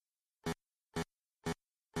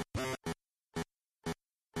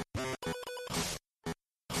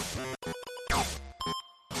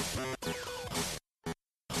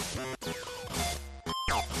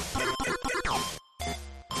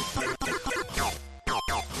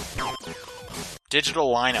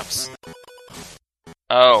Digital lineups.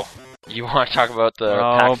 Oh, you want to talk about the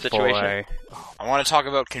PAX situation? Boy. I want to talk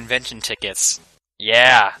about convention tickets.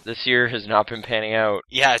 Yeah, this year has not been panning out.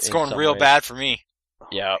 Yeah, it's In going some real ways. bad for me.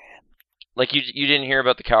 Yeah. Like you didn't hear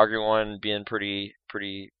about the Calgary one being pretty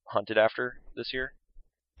hunted after this year?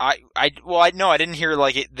 I didn't hear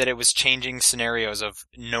that it was changing scenarios of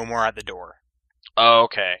no more at the door. Oh,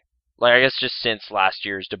 okay. Like, I guess just since last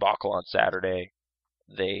year's debacle on Saturday,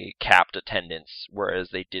 they capped attendance, whereas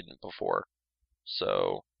they didn't before.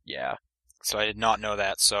 So, yeah. So I did not know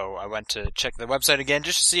that, so I went to check the website again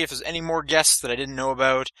just to see if there's any more guests that I didn't know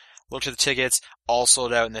about. Looked at the tickets, all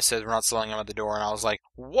sold out, and they said we're not selling them at the door, and I was like,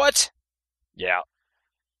 what? Yeah.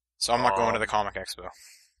 So I'm not going to the Comic Expo.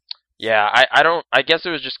 Yeah, I guess it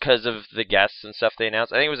was just because of the guests and stuff they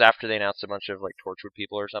announced. I think it was after they announced a bunch of, like, Torchwood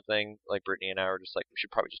people or something. Like, Brittany and I were just like, we should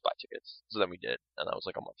probably just buy tickets. So then we did, and that was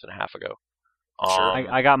like a month and a half ago.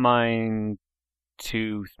 Sure. I got mine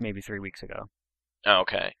 2, maybe 3 weeks ago. Oh,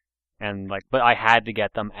 okay. And but I had to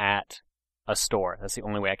get them at a store. That's the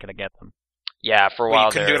only way I could get them. Yeah, for a Wait, while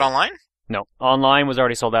you couldn't do there- it online? No, online was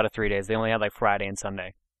already sold out of 3 days. They only had Friday and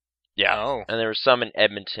Sunday. Yeah. Oh. And there was some in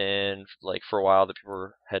Edmonton, like, for a while that people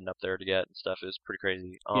were heading up there to get and stuff. It was pretty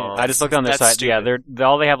crazy. Yeah, I just looked on their that's site. Yeah, stupid.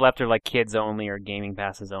 all they have left are kids only or gaming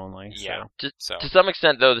passes only. Yeah. So. To some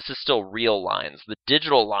extent, though, this is still real lines. The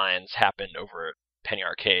digital lines happened over at Penny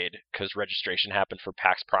Arcade because registration happened for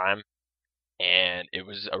PAX Prime, and it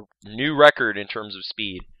was a new record in terms of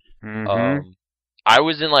speed. Mhm. I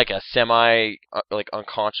was in a semi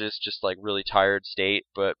unconscious, just really tired state,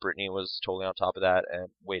 but Brittany was totally on top of that and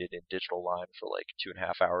waited in digital line for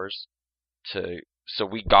 2.5 hours so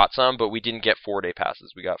we got some, but we didn't get 4-day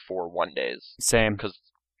passes. We got 4 1-days Same. because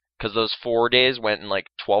those 4 days went in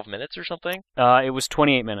 12 minutes or something. It was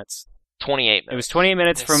 28 minutes. 28 minutes. It was 28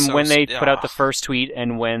 minutes It's from so when they st- put out the ugh. first tweet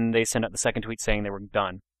and when they sent out the second tweet saying they were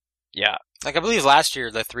done. Yeah. I believe last year,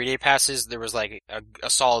 the 3-day passes, there was a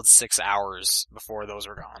solid 6 hours before those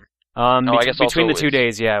were gone. I guess between also the 2 it's-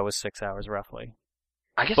 days, yeah, it was 6 hours roughly.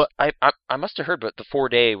 I guess But- I must have heard, but the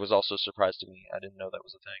 4-day was also a surprise to me. I didn't know that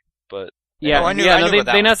was a thing. But Yeah, Oh, I knew yeah, about they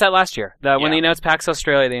that announced that last year. When Yeah. they announced PAX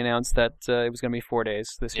Australia, they announced that it was going to be 4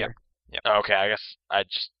 days this Yep. year. okay, I guess I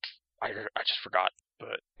just forgot.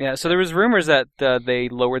 But Yeah, so there was rumors that they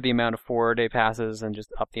lowered the amount of 4-day passes and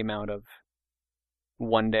just upped the amount of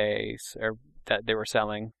 1 days or that they were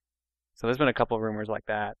selling. So there's been a couple of rumors like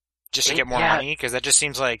that. Just to get more Yeah. money? Because that just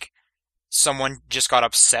seems like someone just got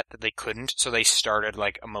upset that they couldn't, so they started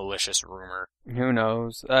a malicious rumor. Who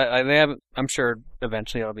knows? They have. I'm sure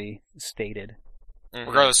eventually it'll be stated.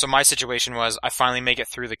 Regardless, so my situation was I finally make it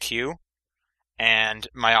through the queue, and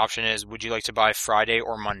my option is, would you like to buy Friday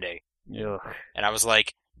or Monday? Ugh. And I was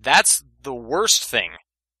like, that's the worst thing.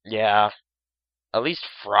 Yeah. At least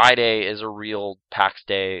Friday is a real PAX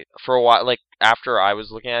day. For a while, after I was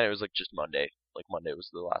looking at it, it was just Monday. Monday was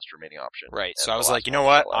the last remaining option. Right, And so I the was last like, you know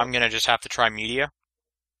one what? fell out. I'm gonna just have to try media.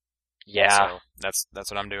 Yeah. So that's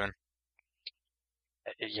what I'm doing.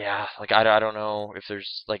 Yeah, I don't know if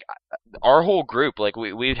there's our whole group,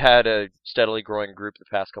 we've had a steadily growing group the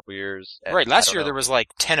past couple years. And Right, I last don't year know. there was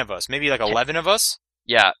 10 of us, maybe 11 of us.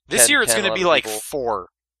 Yeah. This 10, year it's 10, gonna be 11 people. 4.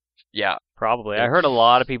 Yeah. Probably. I heard a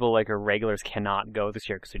lot of people are regulars cannot go this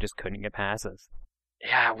year because they just couldn't get passes.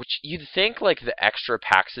 Yeah, which you'd think the extra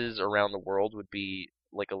PAXs around the world would be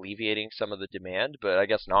alleviating some of the demand, but I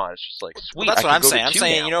guess not. It's just sweet. Well, that's I what can I'm go to saying. I'm 2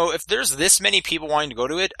 saying, now. if there's this many people wanting to go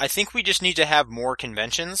to it, I think we just need to have more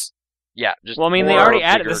conventions. Yeah, just Well, I mean, they more already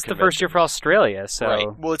added. bigger This is the first year for conventions. Australia, so Right.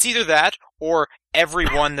 Well, it's either that or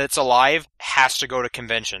everyone that's alive has to go to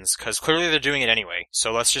conventions because clearly they're doing it anyway.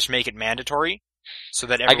 So let's just make it mandatory so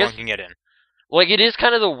that everyone guess- can get in. It is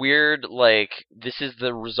kind of the weird, this is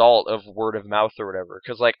the result of word of mouth or whatever.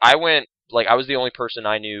 Because, I went, I was the only person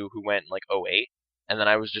I knew who went in, 08, and then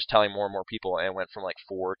I was just telling more and more people, and it went from,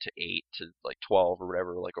 4 to 8 to, 12 or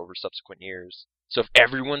whatever, over subsequent years. So if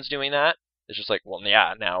everyone's doing that, it's just well,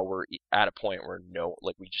 yeah, now we're at a point where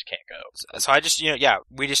we just can't go. So I just,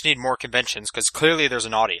 we just need more conventions because clearly there's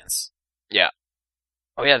an audience.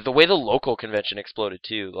 Oh yeah, the way the local convention exploded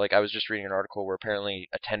too. I was just reading an article where apparently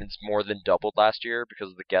attendance more than doubled last year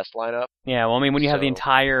because of the guest lineup. yeah. Well, I mean, when you have the So-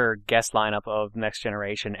 entire guest lineup of Next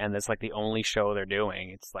Generation and it's the only show they're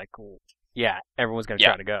doing, it's yeah, everyone's gonna Yeah.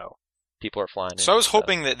 try to go. People are flying in. So I was and stuff.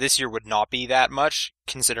 hoping that this year would not be that much,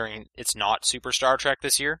 considering it's not Super Star Trek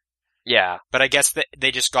this year. Yeah. But I guess that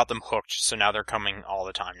they just got them hooked, so now they're coming all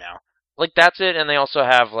the time now. That's it, and they also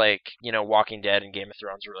have Walking Dead and Game of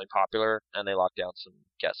Thrones are really popular, and they locked down some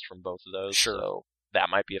guests from both of those. Sure. So that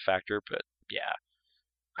might be a factor, but yeah,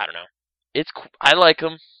 I don't know. I like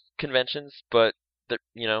them conventions, but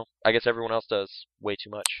I guess everyone else does way too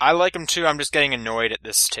much. I like them too. I'm just getting annoyed at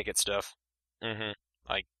this ticket stuff. Mm-hmm.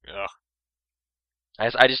 Like, ugh.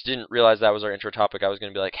 I just didn't realize that was our intro topic. I was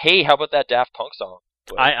going to be like, hey, how about that Daft Punk song?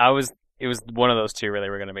 But, It was one of those two really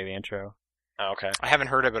were going to be the intro. oh, okay. I haven't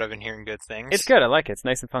heard it, but I've been hearing good things. It's good. I like it. It's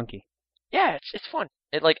nice and funky. Yeah, it's fun.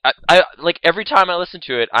 It I like every time I listen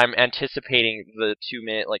to it, I'm anticipating the 2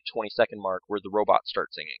 minute 20-second mark where the robots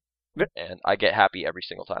start singing, Yep. and I get happy every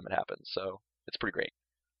single time it happens. So it's pretty great.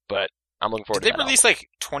 But I'm looking forward Did to they that release like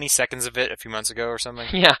 20 seconds of it a few months ago or something?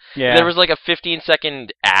 album. Yeah, Yeah. there was like a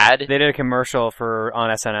 15-second ad, They did a commercial on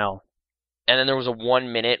SNL. and then there was a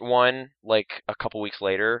 1 minute one like a couple weeks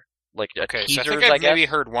later, like a Okay, so I teasers. think I've guess. maybe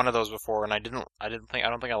heard one of those before, and I don't think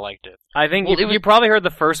I liked it. I think Well, you probably heard the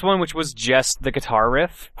first one, which was just the guitar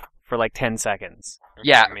riff for like 10 seconds.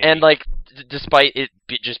 Yeah, Maybe. and like despite it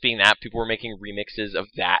just being that, people were making remixes of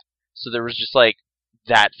that. So there was just like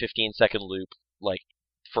that 15-second loop like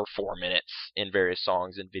for 4 minutes in various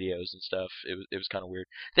songs and videos and stuff. It was kind of weird.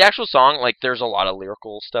 The actual song, like there's a lot of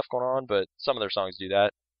lyrical stuff going on, but some of their songs do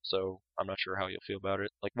that. So I'm not sure how you'll feel about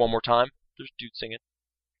it. Like One More Time, there's dude singing.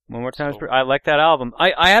 One more time. So- I like that album.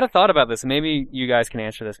 I had a thought about this, and maybe you guys can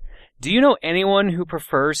answer this. Do you know anyone who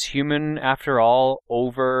prefers Human After All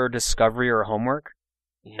over Discovery or Homework?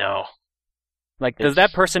 No, Like, does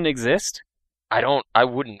that person exist? I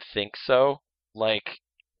wouldn't think so. Like,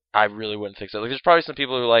 I really wouldn't think so. Like, there's probably some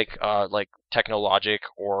people who like Technologic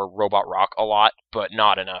or Robot Rock a lot, but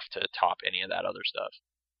not enough to top any of that other stuff.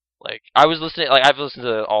 Like, I've listened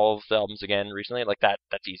to all of the albums again recently. Like,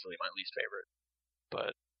 that's easily my least favorite.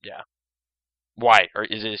 But yeah, why? Or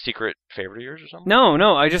is it a secret favorite of yours or something?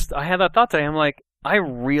 No. I had that thought today. I'm like, I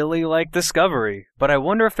really like Discovery, but I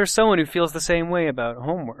wonder if there's someone who feels the same way about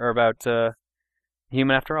Homework or about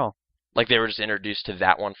Human After All. Like they were just introduced to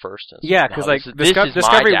that one first. And Yeah, no, because like this is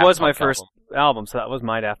Discovery Daft was my Punk first album. so that was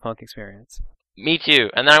my Daft Punk experience. Me too.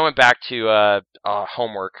 And then I went back to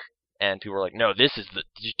Homework, and people were like, "No, this is the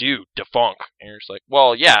dude, Defunk." And you're just like,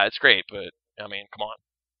 "Well, yeah, it's great, but I mean, come on,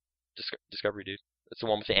 Discovery, dude. It's the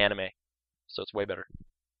one with the anime, so it's way better."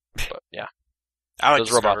 But yeah, I like those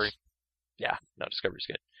Discovery. robots. Yeah, no, Discovery's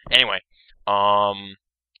good. Anyway,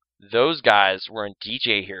 those guys were in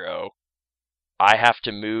DJ Hero. I have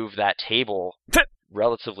to move that table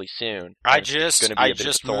relatively soon. I and it's just gonna be a bit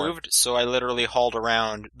of a thorn. moved, so I literally hauled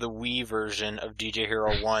around the Wii version of DJ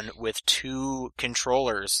Hero 1 with 2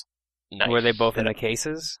 controllers. Nice. Were they both in the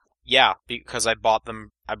cases? Yeah, because I bought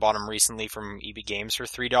them recently from EB Games for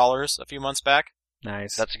 $3 a few months back.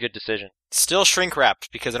 Nice. That's a good decision. Still shrink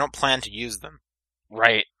wrapped because I don't plan to use them.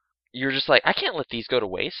 Right. You're just like, I can't let these go to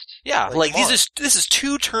waste. Yeah, like come on. this is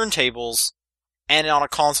 2 turntables and on a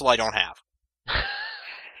console I don't have.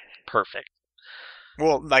 Perfect.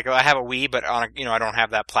 Well, like I have a Wii, but on I don't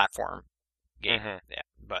have that platform game. Mhm. Yeah,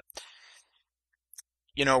 but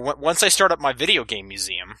once I start up my video game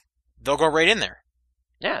museum, they'll go right in there.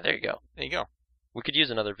 Yeah, there you go. There you go. We could use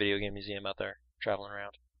another video game museum out there, traveling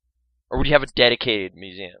around. Or would you have a dedicated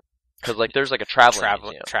museum? Because like, there's like a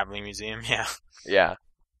museum. Traveling museum. Yeah, Yeah.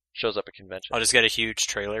 Shows up at convention. I'll just get a huge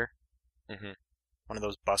trailer. Mhm. One of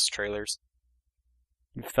those bus trailers.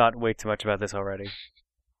 You've thought way too much about this already.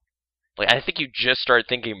 Like, I think you just started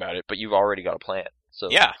thinking about it, but you've already got a plan. So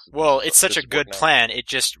Yeah, well, it's such a just good working out. plan. It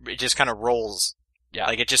just kind of rolls. Yeah,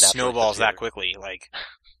 Like it just naturally snowballs fits that together. quickly. Like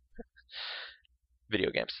Video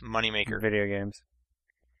games. moneymaker. Video games.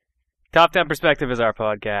 Top 10 Perspective is our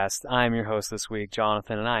podcast. I'm your host this week,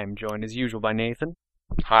 Jonathan, and I am joined as usual by Nathan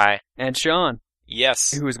Hi. and Sean,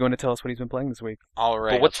 Yes. who is going to tell us what he's been playing this week. All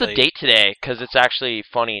right. But what's I'll the tell you. date today? Because it's actually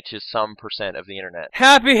funny to some percent of the internet.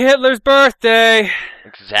 Happy Hitler's birthday!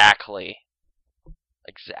 Exactly.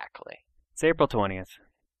 Exactly. It's April 20th.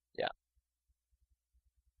 Yeah.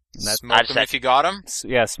 And that's, Smoke I just them if you got them.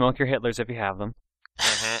 yeah, smoke your Hitlers if you have them.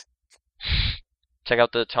 Check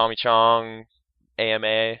out the Tommy Chong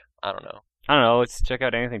AMA. I don't know. I don't know, let's check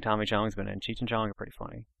out anything Tommy Chong's been in. Cheech and Chong are pretty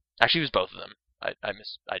funny. Actually, it was both of them.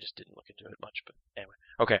 I just didn't look into it much, but anyway.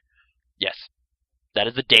 Okay. Yes. That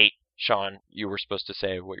is the date, Sean. You were supposed to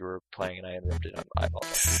say what you were playing, and I interrupted. I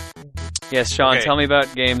apologize. Yes, Sean, Okay. tell me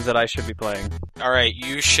about games that I should be playing. All right.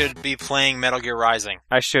 You should be playing Metal Gear Rising.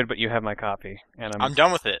 I should, but you have my copy. And I'm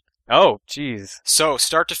done with it. Oh, jeez. So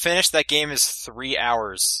start to finish, that game is 3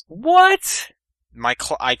 hours. What?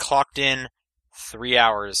 I clocked in 3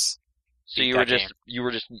 hours. So Beat you that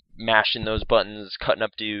were just mashing those buttons, cutting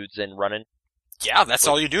up dudes, and running. Yeah, that's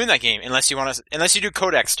all you do in that game, unless you do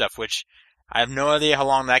codec stuff, which I have no idea how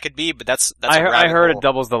long that could be, but that's I a rabbit heard hole. it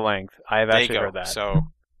doubles the length. I've There you actually go. heard that. So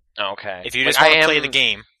Okay. if you Like, just want I to play am- the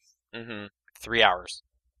game, Mhm. 3 hours.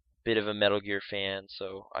 Bit of a Metal Gear fan,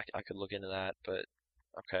 so I could look into that. But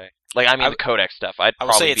Okay. Like, I mean, the codex stuff. I'd I would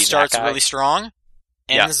probably say it be starts that guy. really strong,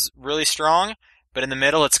 ends really strong, but in the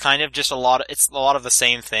middle it's kind of just it's a lot of the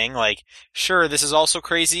same thing. Like, sure, this is also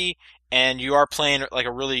crazy, and you are playing like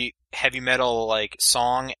a really heavy metal like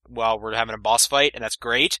song while we're having a boss fight, and that's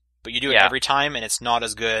great, but you do it Yeah. every time, and it's not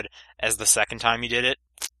as good as the second time you did it.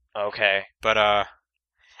 Okay. But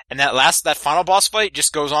and that final boss fight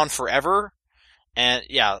just goes on forever. And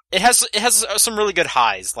yeah, it has some really good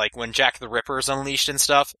highs, like when Jack the Ripper is unleashed and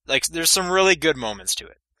stuff. Like, there's some really good moments to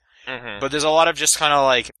it. Mm-hmm. But there's a lot of just kind of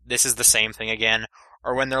like, this is the same thing again.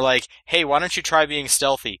 Or when they're like, hey, why don't you try being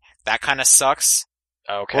stealthy? That kind of sucks.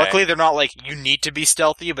 Okay. Luckily, they're not like, you need to be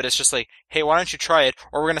stealthy, but it's just like, hey, why don't you try it?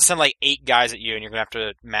 Or we're gonna send like 8 guys at you and you're gonna have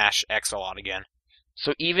to mash X a lot again.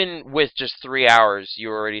 So even with just 3 hours, you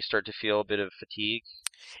already start to feel a bit of fatigue?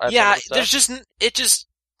 at some Yeah, of the stuff? there's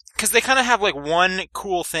cause they kind of have like one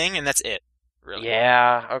cool thing and that's it. Really.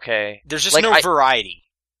 Yeah, okay. There's just Like, no variety.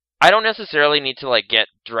 I don't necessarily need to like get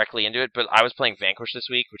directly into it, but I was playing Vanquish this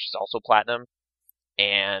week, which is also platinum,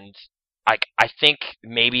 and I think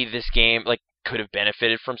maybe this game like could have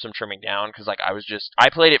benefited from some trimming down because like I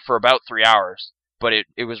played it for about 3 hours, but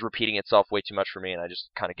it was repeating itself way too much for me, and I just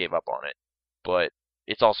kind of gave up on it. But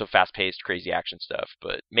it's also fast paced, crazy action stuff.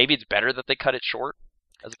 But maybe it's better that they cut it short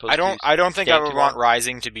as opposed to I don't think I staying would too want long.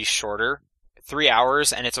 Rising to be shorter. 3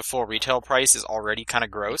 hours and it's a full retail price is already kind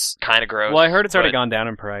of gross. Kind of gross. Well, I heard it's already but gone down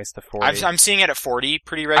in price to 40. I'm seeing it at 40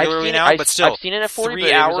 pretty I've regularly seen now, it, but still, I've seen it at 40, 3 but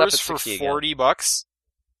it was up hours at for 60 again. $40.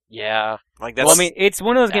 Yeah. Like that's Well, I mean, it's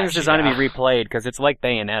one of those games Actually, designed to be yeah. replayed because it's like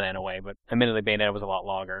Bayonetta in a way, but admittedly Bayonetta was a lot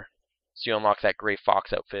longer. So you unlock that Gray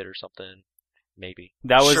Fox outfit or something, maybe.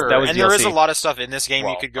 That was sure. that was and DLC. there is a lot of stuff in this game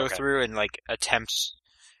you Well, could go okay. through and like attempt,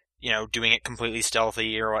 doing it completely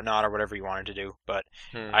stealthy or whatnot or whatever you wanted to do. But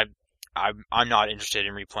Hmm. I'm not interested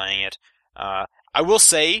in replaying it. I will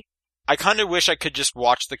say, I kind of wish I could just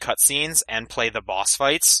watch the cutscenes and play the boss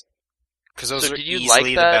fights, because those So are did you easily like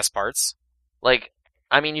the that? best parts. Like,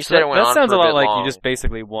 I mean, you So said it went that on sounds for a lot bit like long. you just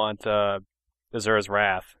basically want Azura's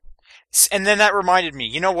Wrath. And then that reminded me,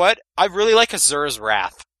 you know what? I really like Azura's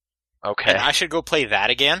Wrath, Okay. and I should go play that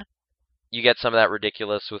again. You get some of that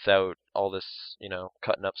ridiculous without all this,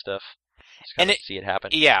 cutting up stuff. Just And kind of see it happen.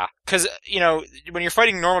 Yeah, because, when you're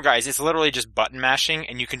fighting normal guys, it's literally just button mashing,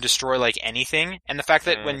 and you can destroy, like, anything. And the fact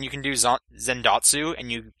that when you can do Zendatsu,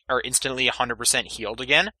 and you are instantly 100% healed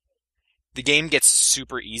again, the game gets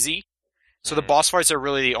super easy. So the Mhm. boss fights are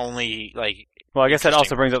really the only, like... Well, I guess that also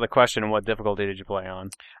Interesting. brings up the question: what difficulty did you play on?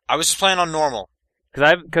 I was just playing on normal.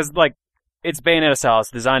 Because like it's Bayonetta style. It's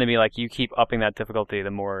designed to be like you keep upping that difficulty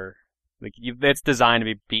the more like it's designed to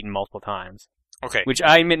be beaten multiple times. Okay. Which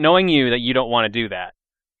I admit, knowing you, that you don't want to do that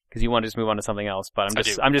because you want to just move on to something else. But I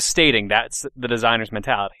do. I'm just stating that's the designer's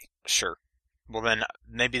mentality. Sure. Well then,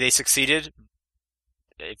 maybe they succeeded,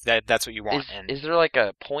 if that's what you want. Is there like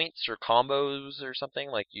a points or combos or something?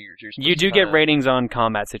 Like you're supposed You to do get kinda- ratings on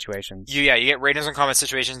combat situations. You get ratings on combat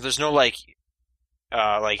situations. There's no, like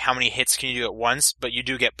how many hits can you do at once, but you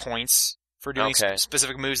do get points for doing Okay.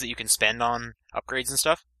 specific moves that you can spend on upgrades and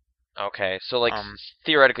stuff. Okay, so like Um,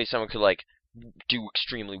 theoretically, someone could like do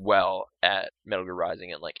extremely well at Metal Gear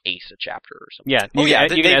Rising and like ace a chapter or something. Yeah, Oh yeah, you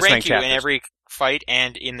they can S rank rank you in chapters. every fight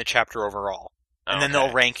and in the chapter overall, and then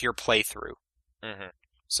they'll rank your playthrough. Mm-hmm.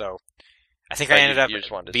 So, I think But I ended you up just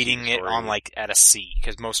wanted to see beating the it story. on like at a C,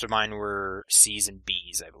 because most of mine were C's and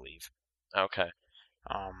B's, I believe. Okay.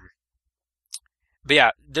 But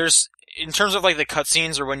yeah, there's, in terms of like the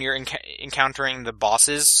cutscenes or when you're encountering the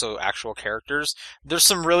bosses, so actual characters, there's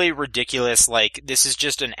some really ridiculous, like, this is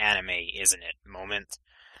just an anime, isn't it, moment,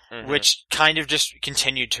 Mhm. which kind of just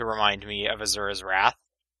continued to remind me of Azura's Wrath.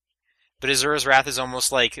 But Azura's Wrath is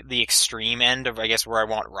almost like the extreme end of, I guess, where I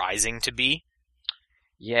want Rising to be.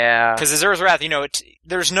 Yeah. Because Azura's Wrath,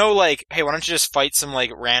 there's no like, hey, why don't you just fight some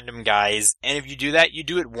like random guys, and if you do that, you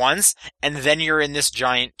do it once, and then you're in this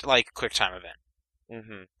giant, like, quick time event.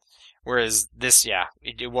 Mm-hmm. Whereas this,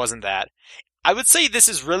 it wasn't that. I would say this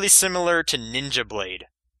is really similar to Ninja Blade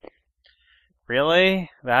Really?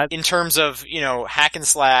 That? in terms of, hack and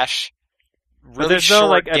slash, But really there's short no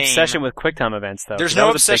like game. obsession with QuickTime events though. There's 'cause that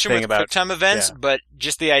no was a big obsession thing with about, quick time events, yeah. but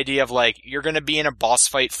just the idea of like, you're gonna be in a boss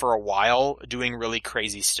fight for a while doing really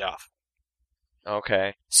crazy stuff.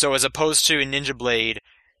 Okay. So as opposed to in Ninja Blade,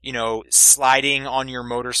 sliding on your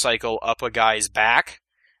motorcycle up a guy's back,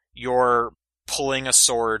 you're pulling a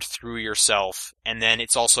sword through yourself, and then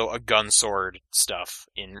it's also a gun sword stuff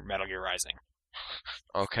in Metal Gear Rising.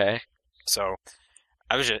 Okay. So,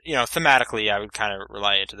 I was just, thematically, I would kind of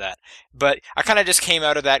rely into that. But I kind of just came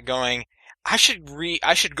out of that going, I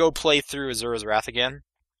should go play through Azura's Wrath again.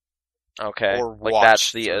 Okay. Or Like watch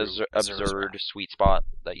that's the through absurd sweet spot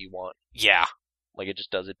that you want. Yeah. Like it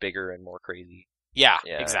just does it bigger and more crazy. Yeah,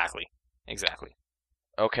 Yeah. exactly.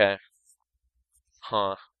 Okay.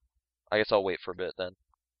 Huh. I guess I'll wait for a bit then.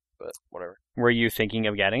 But whatever. Were you thinking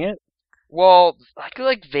of getting it? Well, I could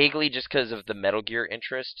like vaguely just because of the Metal Gear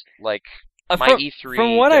interest. Like my from, E3.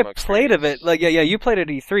 From what I demo played of it, experience- like yeah, you played at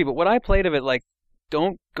E3, but what I played of it, like,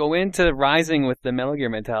 don't go into Rising with the Metal Gear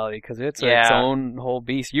mentality because it's its Yeah. own whole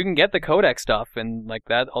beast. You can get the codec stuff and like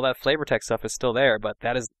that, all that flavor text stuff is still there, but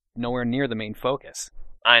that is nowhere near the main focus.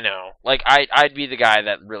 I know. Like I'd be the guy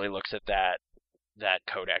that really looks at that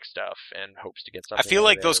codec stuff and hopes to get I something. feel out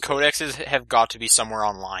like of those it, but- codexes have got to be somewhere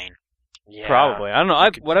online. Yeah. Probably. I don't know.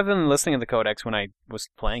 You could- What I've been listening to the codecs when I was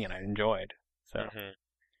playing it, I enjoyed. So, Mhm.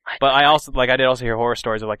 but I did also hear horror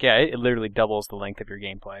stories of like, yeah, it literally doubles the length of your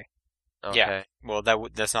gameplay. Okay. Yeah. Well,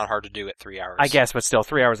 that's not hard to do at 3 hours. I guess, but still,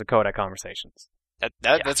 3 hours of codec conversations.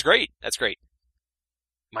 That's great. That's great.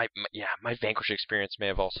 My Vanquish experience may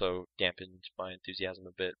have also dampened my enthusiasm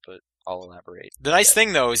a bit, but I'll elaborate. The nice Yeah.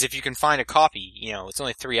 thing though is if you can find a copy, it's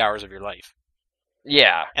only 3 hours of your life.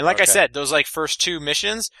 Yeah. And like I okay. said, those like first 2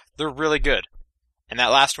 missions, they're really good. And that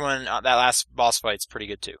last one, that last boss fight's pretty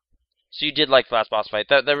good too. So you did like the last boss fight.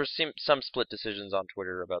 There was some split decisions on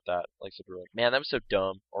Twitter about that. Like some people were like, "Man, that was so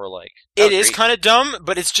dumb," or like, It is kind of dumb,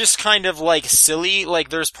 but it's just kind of like silly. Like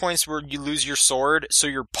there's points where you lose your sword, so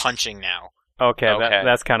you're punching now, Okay, Okay.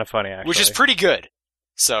 that's kind of funny, actually. which is pretty good.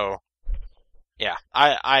 So, yeah,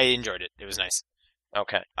 I enjoyed it. It was nice.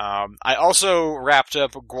 Okay. I also wrapped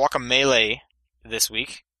up Guacamelee this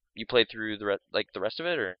week. You played through the rest of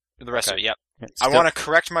it, or The rest of Okay. it, yep. Still- I want to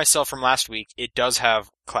correct myself from last week. It does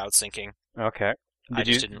have cloud syncing. Okay. I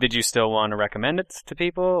just didn't- Did you still want to recommend it to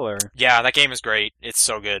people, or? Yeah, that game is great. It's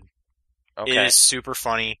so good. okay? It is super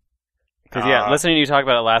funny. Because yeah, Uh, listening to you talk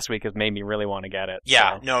about it last week has made me really want to get it.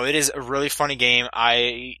 Yeah, so. no, it is a really funny game.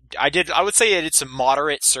 I would say I did some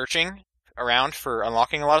moderate searching around for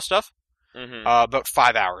unlocking a lot of stuff. Mm-hmm. About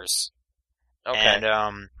 5 hours. Okay. And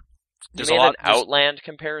you there's made a lot. an Outland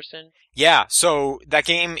comparison. Yeah, so that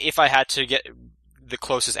game, if I had to get the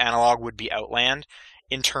closest analog, would be Outland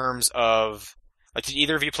in terms of like. Did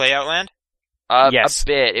either of you play Outland? Yes. A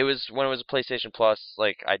bit. It was when it was a PlayStation Plus.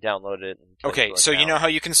 Like I downloaded it. And played Okay, for, like, so an you know hour. how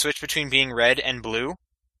you can switch between being red and blue?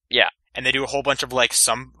 Yeah. And they do a whole bunch of like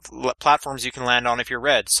some platforms you can land on if you're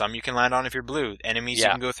red, some you can land on if you're blue, enemies you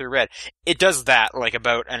Yeah. can go through red. It does that like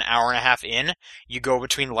about an hour and a half in. You go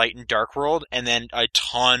between light and dark world, and then a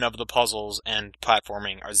ton of the puzzles and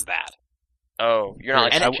platforming is that. Oh, you're not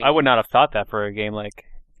like And switching- I would not have thought that for a game like.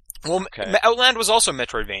 Well, Okay. Outland was also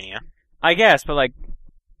Metroidvania. I guess, but like,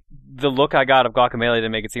 the look I got of Guacamelee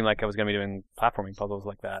didn't make it seem like I was going to be doing platforming puzzles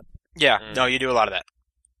like that. Yeah, Mm. no, you do a lot of that.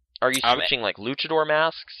 Are you Um, switching like luchador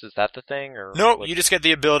masks? Is that the thing, or No, like- you just get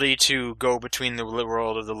the ability to go between the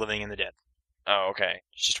world of the living and the dead. Oh, okay.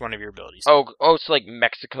 It's just one of your abilities. Oh, it's like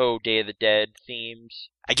Mexico Day of the Dead themes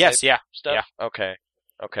I guess, yeah. stuff. Okay.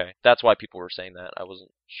 That's why people were saying that. I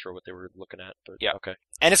wasn't sure what they were looking at, but Yeah. Okay.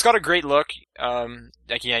 And it's got a great look.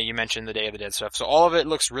 Like yeah, you mentioned the Day of the Dead stuff. So all of it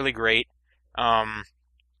looks really great.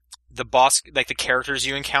 The boss, like the characters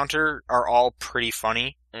you encounter are all pretty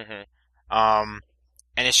funny. Mhm.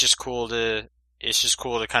 And it's just cool to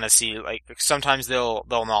kind of see, like, sometimes they'll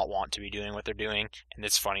not want to be doing what they're doing, and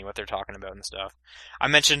it's funny what they're talking about and stuff. I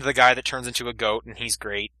mentioned the guy that turns into a goat, and he's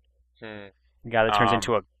great. Hmm. The guy that turns Um,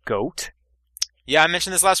 into a goat. Yeah, I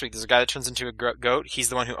mentioned this last week. There's a guy that turns into a goat. He's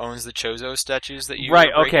the one who owns the Chozo statues that you Right.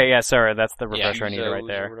 were breaking. Okay. Yeah. Sorry. That's the Yeah, refresher I needed right Chuzos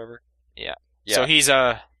there. Or whatever. Yeah. Yeah. So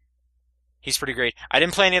he's pretty great. I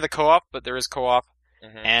didn't play any of the co-op, but there is co-op.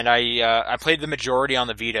 Mhm. And I played the majority on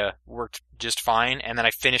the Vita, worked just fine, and then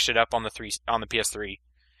I finished it up on the PS3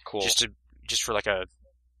 Cool. just for like a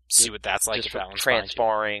see what that's like. Just if for that one's fine, too.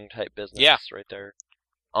 transparring type business. Yeah. Right there.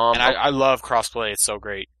 And I love crossplay. It's so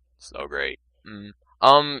great, so great.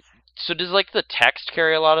 So does like the text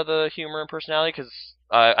carry a lot of the humor and personality? Because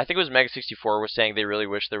I think it was Mega64 was saying they really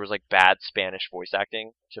wish there was like bad Spanish voice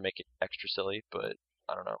acting to make it extra silly, but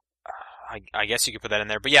I don't know. I guess you could put that in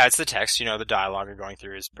there, but yeah, it's the text. The dialogue you're going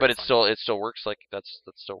through is. But pretty funny. it still works. Like that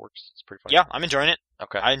still works. It's pretty funny. Yeah, I'm enjoying it.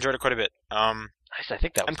 Okay. I enjoyed it quite a bit. Nice. I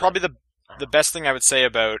think that was And probably the best thing I would say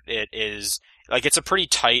about it is, like, it's a pretty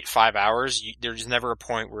tight 5 hours. There's never a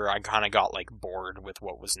point where I kind of got, like, bored with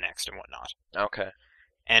what was next and whatnot. Okay.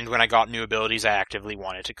 And when I got new abilities, I actively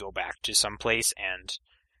wanted to go back to some place and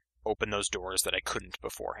open those doors that I couldn't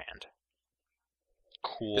beforehand.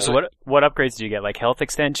 Cool. So what upgrades do you get? Like health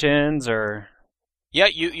extensions or? Yeah,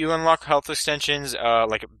 you unlock health extensions,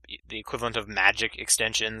 like the equivalent of magic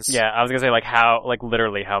extensions. Yeah, I was gonna say like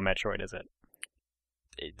literally how Metroid is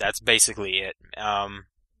it? That's basically it.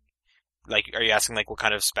 Like, are you asking like what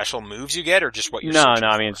kind of special moves you get, or just what you're No, searching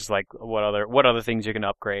I for? mean it's just like what other things you can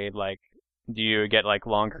upgrade. Like, do you get like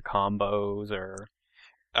longer combos, or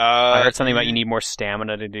I heard something about you need more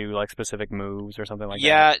stamina to do like specific moves or something like that.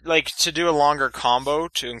 Yeah, like to do a longer combo,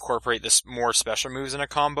 to incorporate this more special moves in a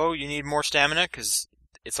combo, you need more stamina because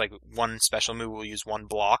it's like one special move will use one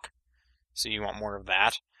block, so you want more of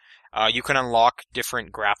that. You can unlock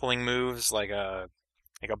different grappling moves like a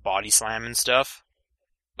body slam and stuff.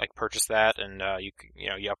 Like purchase that, and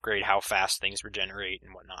you upgrade how fast things regenerate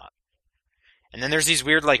and whatnot. And then there's these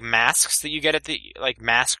weird like masks that you get at the like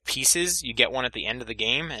mask pieces. You get one at the end of the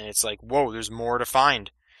game, and it's like, whoa, there's more to find.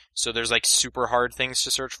 So there's like super hard things to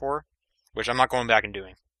search for, which I'm not going back and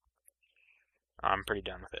doing. I'm pretty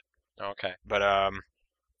done with it. Okay. But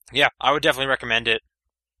yeah, I would definitely recommend it.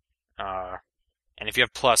 And if you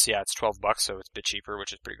have Plus, yeah, it's $12, so it's a bit cheaper,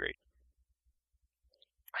 which is pretty great.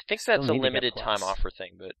 I think Still that's a need to get limited Plus. time offer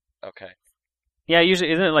thing, but okay. Yeah,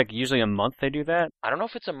 usually isn't it like usually a month they do that? I don't know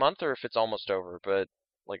if it's a month or if it's almost over, but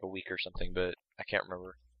like a week or something, but I can't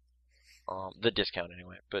remember. The discount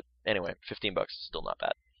anyway. But anyway, $15 is still not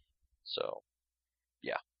bad. So,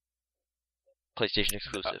 yeah. PlayStation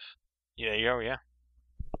exclusive. Yeah, yeah.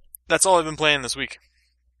 That's all I've been playing this week.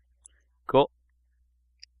 Cool.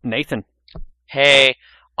 Nathan. Hey,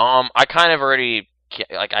 I kind of already,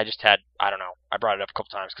 like, I just had, I don't know, I brought it up a couple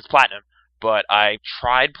times because Platinum, but I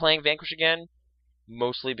tried playing Vanquish again,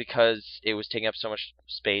 mostly because it was taking up so much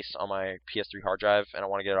space on my PS3 hard drive, and I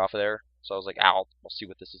want to get it off of there. So I was like, I'll see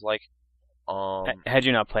what this is like. Had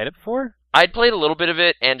you not played it before? I'd played a little bit of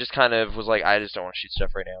it and just kind of was like, I just don't want to shoot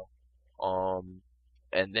stuff right now.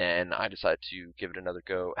 And then I decided to give it another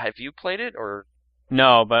go. Have you played it or?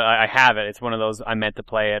 No, but I have it. It's one of those I meant to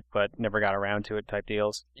play it but never got around to it type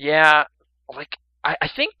deals. Yeah, like I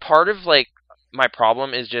think part of like my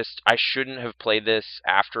problem is just I shouldn't have played this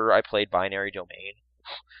after I played Binary Domain,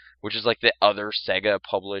 which is like the other Sega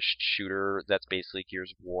published shooter that's basically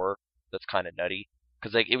Gears of War. That's kind of nutty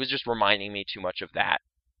because like it was just reminding me too much of that.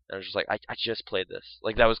 And I was just like, I just played this.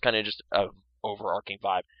 Like that was kind of just a overarching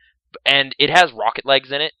vibe. And it has Rocket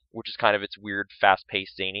Legs in it, which is kind of its weird,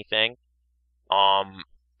 fast-paced, zany thing.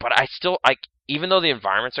 But I still, even though the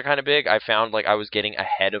environments are kind of big, I found like I was getting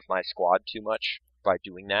ahead of my squad too much by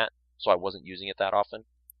doing that, so I wasn't using it that often.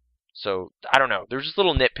 So I don't know. There's just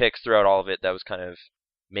little nitpicks throughout all of it that was kind of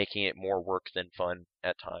making it more work than fun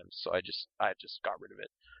at times. So I just got rid of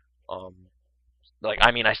it. Like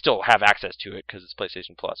I mean, I still have access to it because it's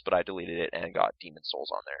PlayStation Plus, but I deleted it and got Demon's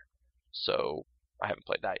Souls on there. So I haven't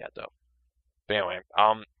played that yet though. But anyway,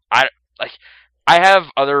 I have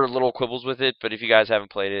other little quibbles with it, but if you guys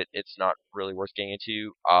haven't played it, it's not really worth getting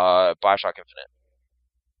into. BioShock Infinite.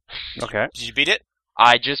 Okay. Did you beat it?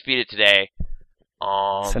 I just beat it today.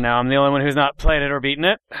 So now I'm the only one who's not played it or beaten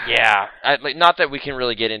it. Yeah, not that we can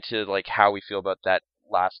really get into like how we feel about that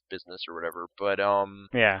last business or whatever, but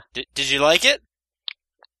Yeah. Did you like it?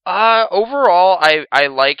 overall, I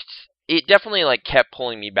liked. It definitely like kept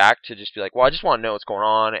pulling me back to just be like, well, I just want to know what's going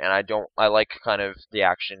on, and I like kind of the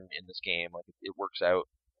action in this game, like it works out.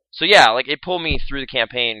 So yeah, like it pulled me through the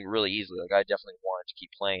campaign really easily. Like I definitely wanted to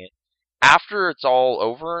keep playing it. After it's all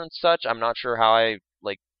over and such, I'm not sure how I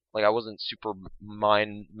like I wasn't super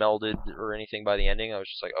mind melded or anything by the ending. I was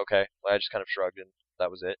just like, okay, I just kind of shrugged and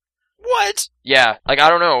that was it. What? Yeah, like I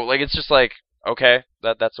don't know, like it's just like, okay,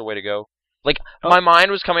 that's the way to go. Like my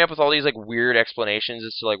mind was coming up with all these like weird explanations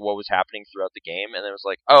as to like what was happening throughout the game, and then it was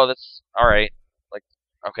like, oh, that's all right. Like,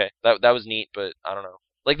 okay, that was neat, but I don't know.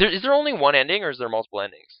 Like, is there only one ending, or is there multiple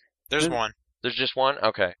endings? There's one. There's just one.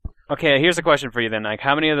 Okay. Okay, here's a question for you then. Like,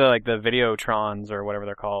 how many of the Videotrons or whatever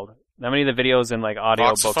they're called? How many of the videos and like audio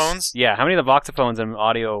Voxophones? books? Yeah, how many of the voxophones and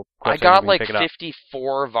audio? I clips are you got gonna like pick it up?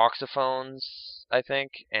 54 voxophones, I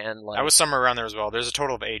think, and like I was somewhere around there as well. There's a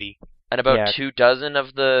total of 80. and about Yeah. 24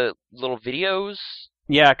 of the little videos.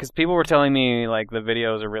 Yeah, because people were telling me like the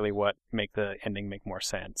videos are really what make the ending make more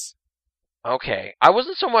sense. Okay. I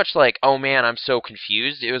wasn't so much like, oh man, I'm so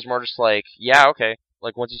confused. It was more just like, yeah, okay.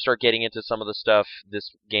 Like once you start getting into some of the stuff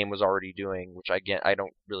this game was already doing, which I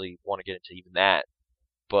don't really want to get into even that.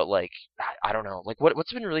 But like, I don't know. Like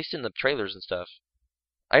what's been released in the trailers and stuff?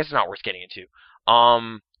 I guess it's not worth getting into.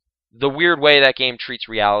 The weird way that game treats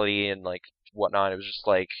reality and like whatnot, it was just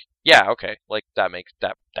like, yeah, okay. Like that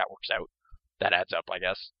works out. That adds up, I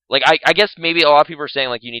guess. Like, I guess maybe a lot of people are saying,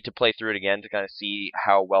 like, you need to play through it again to kind of see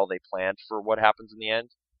how well they planned for what happens in the end,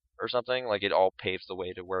 or something. Like, it all paves the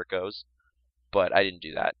way to where it goes. But I didn't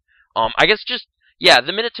do that. I guess just, yeah,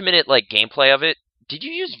 the minute-to-minute, like, gameplay of it. Did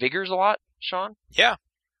you use Vigors a lot, Sean? Yeah.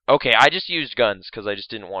 Okay, I just used guns, because I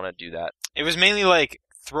just didn't want to do that. It was mainly like,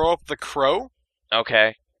 throw up the crow.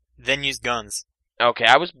 Okay. then use guns. Okay,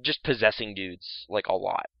 I was just possessing dudes, like, a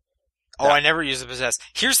lot. Oh, I never use the possess.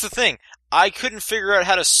 Here's the thing. I couldn't figure out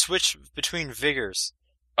how to switch between vigors.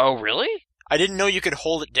 Oh, really? I didn't know you could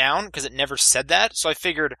hold it down because it never said that, so I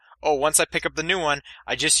figured, oh, once I pick up the new one,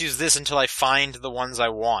 I just use this until I find the ones I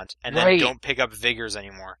want, and then Right. don't pick up vigors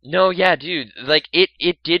anymore. No, yeah, dude. Like,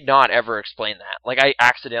 it did not ever explain that. Like, I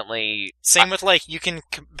accidentally... Same with, like,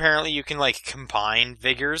 apparently you can, like, combine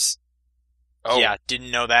vigors. Oh, Yeah,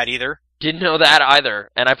 didn't know that either. didn't know that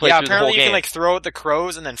either. And I played Yeah, through the whole apparently you game. can, like, throw out the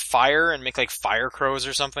crows and then fire and make, like, fire crows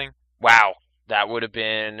or something. Wow. That would have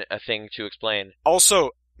been a thing to explain.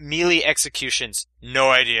 Also, melee executions.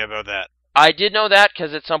 No idea about that. I did know that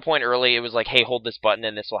because at some point early it was like, hey, hold this button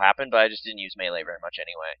and this will happen, but I just didn't use melee very much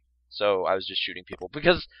anyway. So I was just shooting people.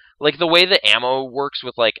 Because, like, the way the ammo works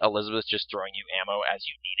with, like, Elizabeth just throwing you ammo as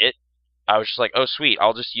you need it, I was just like, oh, sweet,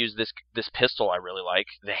 I'll just use this pistol I really like,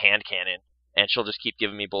 the hand cannon, and she'll just keep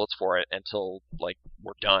giving me bullets for it until, like,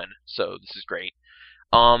 we're done. So this is great.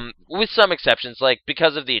 With some exceptions, like,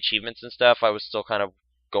 because of the achievements and stuff, I was still kind of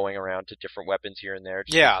going around to different weapons here and there.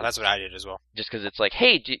 Yeah, that's what I did as well. Just because it's like,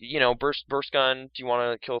 hey, burst gun, do you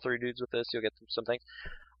want to kill 3 dudes with this? You'll get some things.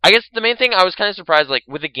 I guess the main thing I was kind of surprised, like,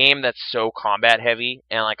 with a game that's so combat heavy,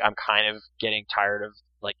 and, like, I'm kind of getting tired of,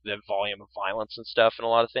 like, the volume of violence and stuff and a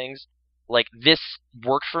lot of things, like, this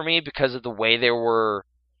worked for me because of the way they were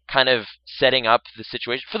kind of setting up the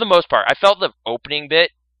situation. For the most part, I felt the opening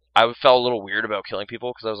bit, I felt a little weird about killing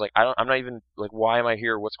people, because I was like, I'm not even, like, why am I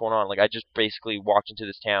here? What's going on? Like, I just basically walked into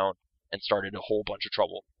this town and started a whole bunch of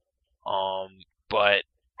trouble. But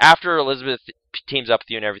after Elizabeth teams up with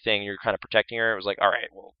you and everything, you're kind of protecting her, it was like, alright,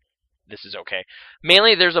 well, this is okay.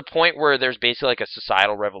 Mainly, there's a point where there's basically like a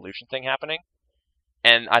societal revolution thing happening,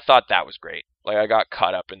 and I thought that was great. Like, I got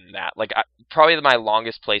caught up in that. Like, probably my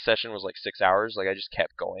longest play session was like 6 hours. Like, I just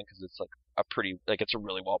kept going, because it's like it's a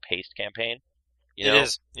really well-paced campaign. You know? It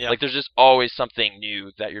is, yeah. Like, there's just always something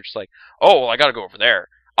new that you're just like, oh, well, I gotta go over there.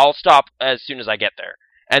 I'll stop as soon as I get there.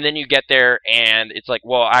 And then you get there, and it's like,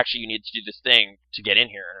 well, actually, you need to do this thing to get in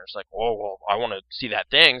here. And it's like, oh, well, I want to see that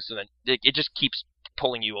thing. So then it just keeps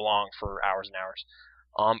pulling you along for hours and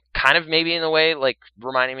hours. Kind of maybe in a way, like,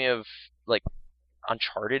 reminding me of, like,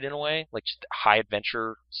 Uncharted in a way. Like, just high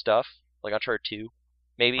adventure stuff. Like Uncharted 2,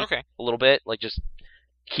 maybe. Okay. A little bit. Like, just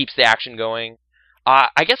keeps the action going.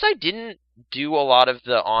 I guess I didn't do a lot of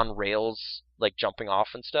the on-rails, like, jumping off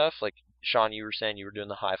and stuff. Like, Sean, you were saying you were doing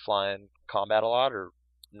the high-flying combat a lot, or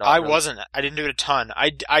not? I really? wasn't. I didn't do it a ton.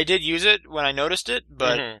 I did use it when I noticed it,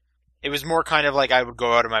 but Mhm. it was more kind of like I would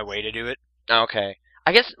go out of my way to do it. Okay.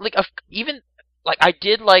 I guess, like, even, like, I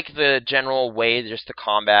did like the general way just the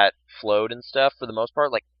combat flowed and stuff for the most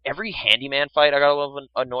part. Like, every handyman fight I got a little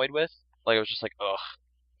annoyed with. Like, I was just like, ugh,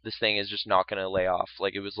 this thing is just not going to lay off.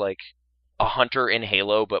 Like, it was like a hunter in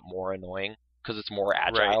Halo, but more annoying, because it's more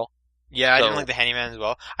agile. Yeah, I So- didn't like the handyman as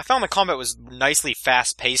well. I found the combat was nicely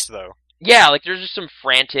fast-paced, though. Yeah, like, there's just some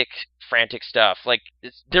frantic stuff. Like,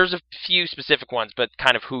 there's a few specific ones, but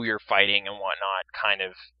kind of who you're fighting and whatnot kind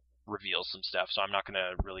of reveals some stuff, so I'm not going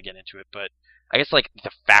to really get into it. But I guess, like,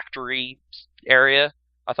 the factory area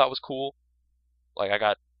I thought was cool. Like, I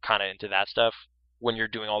got kind of into that stuff when you're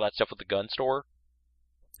doing all that stuff with the gun store.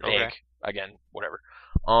 Vague. Okay. Again, whatever.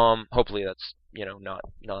 Hopefully that's, not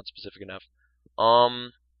non-specific enough.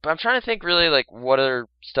 But I'm trying to think really, like, what other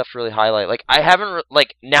stuff to really highlight. Like, I haven't,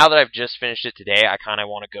 like, now that I've just finished it today, I kind of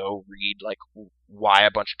want to go read, like, why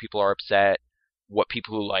a bunch of people are upset, what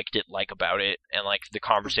people who liked it like about it, and, like, the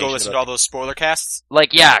conversation Go listen about... to all those spoiler casts.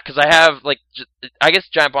 Like, yeah, because I have, like, I guess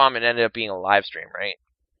Giant Bomb, it ended up being a live stream, right?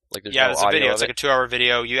 Like, there's Yeah, no there's a audio video. of It's like it. a 2-hour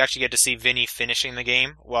video. You actually get to see Vinny finishing the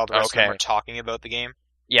game while the rest of them Okay. are talking about the game.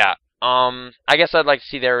 Yeah. I guess I'd like to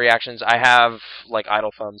see their reactions. I have, like,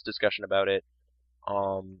 Idle Thumb's discussion about it.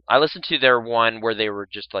 I listened to their one where they were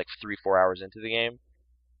just, like, 3-4 hours into the game.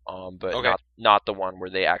 But Okay. not the one where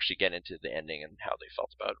they actually get into the ending and how they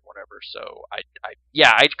felt about it, whatever. So,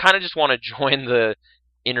 I kind of just want to join the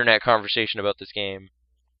internet conversation about this game.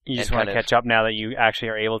 You just And want to kind of- catch up now that you actually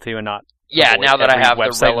are able to, and not Yeah, avoid now that I every have the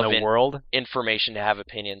website in the relevant world. information to have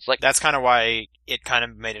opinions. Like, That's kind of why it kind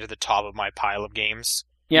of made it to the top of my pile of games.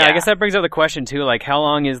 Yeah, I Yeah. guess that brings up the question too. Like, how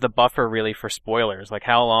long is the buffer really for spoilers? Like,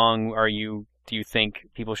 how long do you think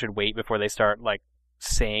people should wait before they start, like,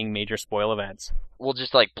 saying major spoil events? we'll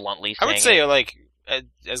just, like, bluntly I saying would say, it. like,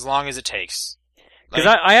 as long as it takes. Because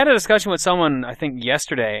Like, I had a discussion with someone, I think,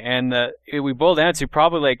 yesterday, and we boiled down to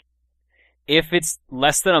probably, like, if it's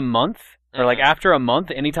less than a month, or, like, Mhm. after a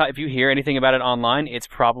month, anytime, if you hear anything about it online, it's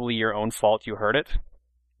probably your own fault you heard it.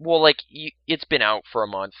 Well, like, it's been out for a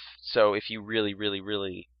month, so if you really, really,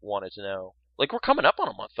 really wanted to know... Like, we're coming up on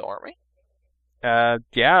a month, though, aren't we?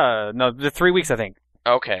 Yeah, no, the 3 weeks I think.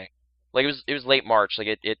 Okay. Like it was late March. Like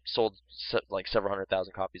it sold like several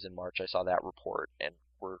 100,000 copies in March. I saw that report, and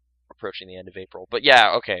we're approaching the end of April. But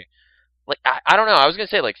yeah, okay. Like I don't know. I was gonna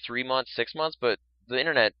say like 3 months, 6 months, but the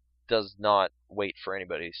internet does not wait for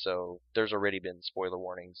anybody. So there's already been spoiler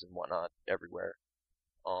warnings and whatnot everywhere.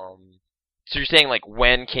 So you're saying like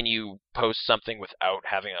when can you post something without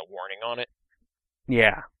having a warning on it?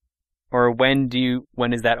 Yeah. Or when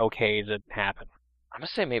is that okay to happen? I'm gonna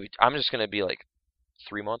say maybe I'm just gonna be like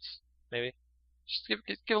 3 months, maybe. Just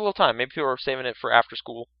give a little time. Maybe people are saving it for after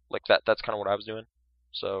school. Like that's kind of what I was doing.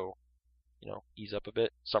 So, ease up a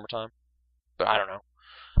bit, summertime. But I don't know.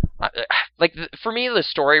 For me, the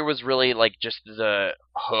story was really like just the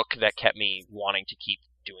hook that kept me wanting to keep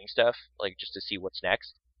doing stuff, like just to see what's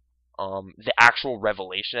next. The actual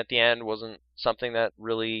revelation at the end wasn't something that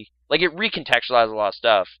really like it recontextualized a lot of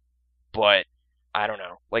stuff, but I don't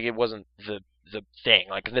know. Like it wasn't the thing.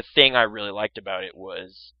 Like the thing I really liked about it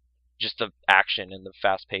was just the action and the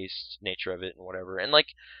fast-paced nature of it and whatever. And like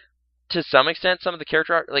to some extent, some of the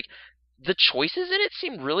character art, like the choices in it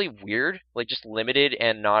seemed really weird, like just limited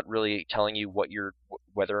and not really telling you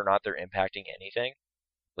whether or not they're impacting anything.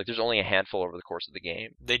 Like there's only a handful over the course of the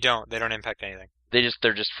game. They don't impact anything.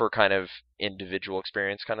 They're just for kind of individual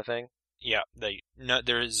experience kind of thing. Yeah,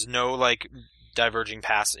 there is no like diverging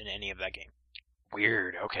paths in any of that game.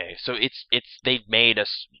 Weird. Okay, so they've made a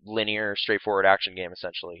linear, straightforward action game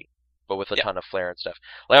essentially, but with a ton of flair and stuff.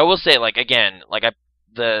 Like I will say, like again, like I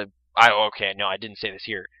didn't say this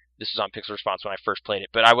here. This was on Pixel Response when I first played it,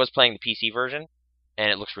 but I was playing the PC version,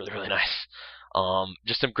 and it looks really, really nice.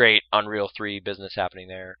 Just some great Unreal 3 business happening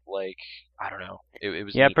there. Like, I don't know. It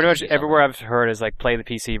was pretty much everywhere I've heard is like play the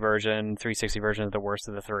PC version, 360 version is the worst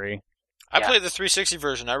of the three. I played the 360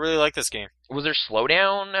 version. I really like this game. Was there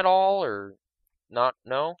slowdown at all, or not?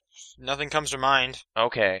 No? Nothing comes to mind.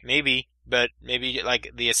 Okay. Maybe, but maybe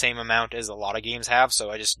like the same amount as a lot of games have,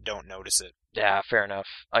 so I just don't notice it. Yeah, fair enough.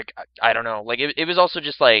 Like, I don't know. Like, it was also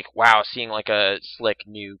just like, wow, seeing like a slick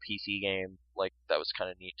new PC game, like, that was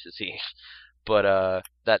kind of neat to see. But,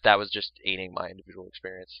 that was just aiding my individual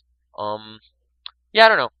experience. Yeah, I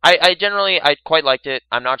don't know. I quite liked it.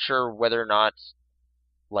 I'm not sure whether or not,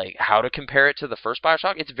 like, how to compare it to the first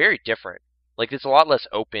Bioshock. It's very different. Like, it's a lot less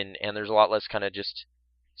open, and there's a lot less kind of just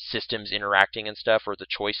systems interacting and stuff, or the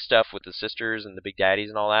choice stuff with the sisters and the big daddies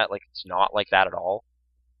and all that. Like, it's not like that at all.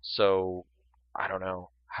 So, I don't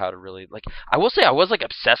know how to really, like, I will say I was, like,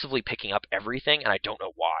 obsessively picking up everything, and I don't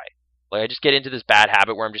know why. Like, I just get into this bad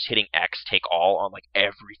habit where I'm just hitting X, take all on, like,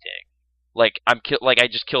 everything. Like, I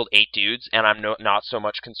just killed 8 dudes, and I'm not so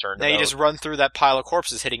much concerned now about... you just run through that pile of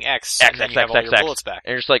corpses hitting X, and then you have all your bullets back.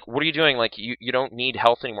 And you're just like, what are you doing? Like, you don't need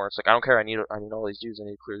health anymore. It's like, I don't care, I need all these dudes, I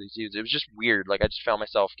need to clear these dudes. It was just weird. Like, I just found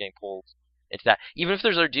myself getting pulled into that. Even if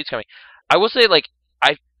there's other dudes coming. I will say, like,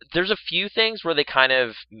 there's a few things where they kind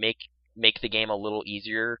of make the game a little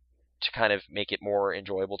easier to kind of make it more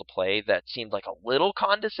enjoyable to play that seemed like a little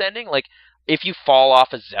condescending. Like, if you fall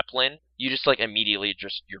off a Zeppelin, you just, like, immediately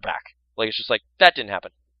you're back. Like, it's just like, that didn't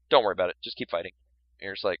happen. Don't worry about it. Just keep fighting. And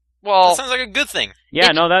you're just like, well... That sounds like a good thing. Yeah,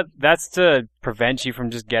 no, that's to prevent you from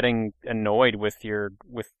just getting annoyed with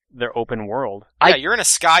their open world. Yeah, you're in a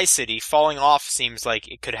sky city. Falling off seems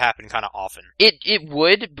like it could happen kind of often. It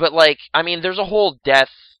would, but, like, I mean, there's a whole death,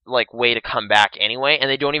 like, way to come back anyway, and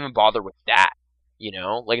they don't even bother with that, you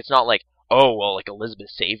know? Like, it's not like, oh, well, like, Elizabeth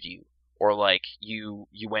saved you, or, like, you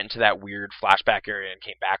went into that weird flashback area and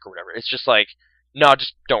came back or whatever. It's just like, no,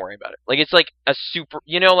 just don't worry about it. Like, it's like a super,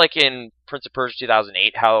 you know, like in Prince of Persia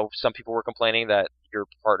 2008, how some people were complaining that your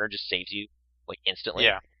partner just saves you, like, instantly?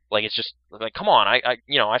 Yeah. Like, it's just, like, come on, I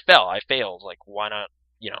failed, like, why not,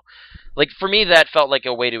 you know? Like, for me, that felt like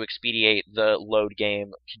a way to expedite the load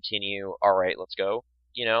game, continue, alright, let's go,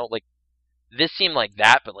 you know? Like, this seemed like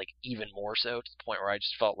that, but, like, even more so, to the point where I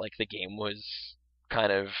just felt like the game was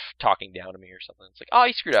kind of talking down to me or something. It's like, oh,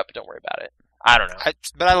 you screwed up, but don't worry about it. I don't know.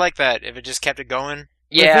 But I like that, if it just kept it going.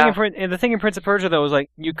 Yeah. The thing in Prince of Persia, though, was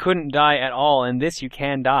like, you couldn't die at all. In this, you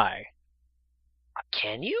can die.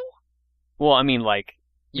 Can you? Well, I mean, like,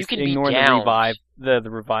 you can ignore be downed. the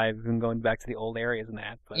revive and going back to the old areas and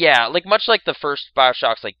that. But. Yeah, like, much like the first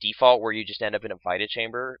Bioshock's, like, default, where you just end up in a Vita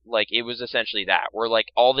chamber, like, it was essentially that, where, like,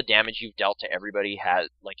 all the damage you've dealt to everybody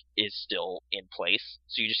is still in place,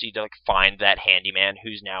 so you just need to, like, find that handyman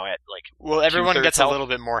who's now at, like, well, everyone gets health. a little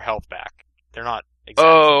bit more health back. They're not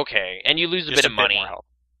exactly... Oh, okay, and you lose a bit of money. More health.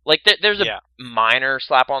 Like, there's a minor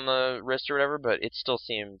slap on the wrist or whatever, but it still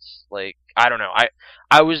seems like, I don't know,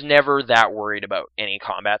 I was never that worried about any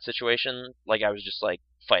combat situation. Like, I was just, like,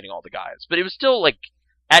 fighting all the guys. But it was still, like,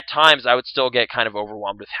 at times I would still get kind of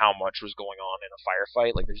overwhelmed with how much was going on in a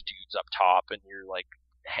firefight. Like there's dudes up top, and you're like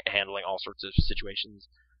handling all sorts of situations.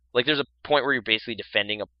 Like there's a point where you're basically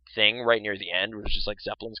defending a thing right near the end, where it's just like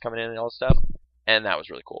zeppelins coming in and all this stuff, and that was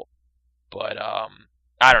really cool. But I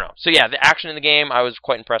don't know. So yeah, the action in the game I was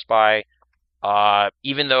quite impressed by.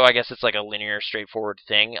 Even though I guess it's like a linear, straightforward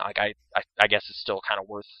thing, like I guess it's still kind of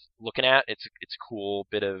worth looking at. It's a cool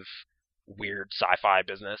bit of weird sci-fi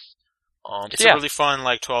business. It's a really fun,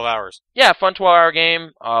 like, 12 hours. Yeah, fun 12-hour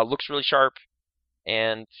game. Looks really sharp,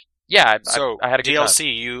 and yeah, I had a good DLC, time.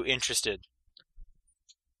 you interested?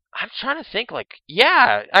 I'm trying to think. Like,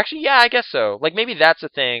 yeah, actually, yeah, I guess so. Like maybe that's a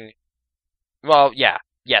thing. Well, yeah,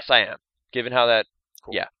 yes, I am. Given how that,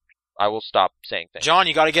 Cool. Yeah. I will stop saying things. John,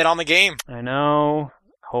 you got to get on the game. I know.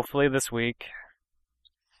 Hopefully this week.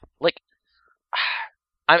 Like,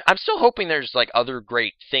 I'm still hoping there's like other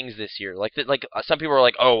great things this year. Like some people are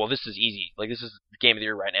like, oh well, this is easy. Like this is the game of the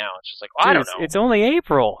year right now. It's just like, well, Dude, I don't know. It's only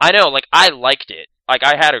April. I know. Like I liked it. Like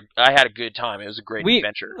I had a good time. It was a great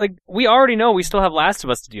adventure. Like we already know we still have Last of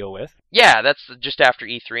Us to deal with. Yeah, that's just after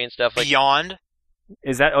E3 and stuff. Like, Beyond.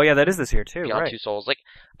 Is that? Oh yeah, that is this year too. Beyond right. Two Souls. Like,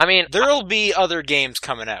 I mean, There'll be other games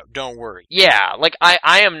coming out. Don't worry. yeah. Like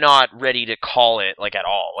I am not ready to call it like at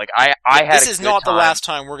all. Like I had. This is not the last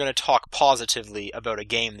time we're going to talk positively about a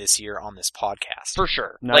game this year on this podcast. for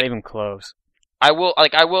sure. Not like, even close. I will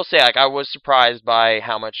say like I was surprised by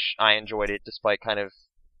how much I enjoyed it, despite kind of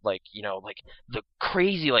like like the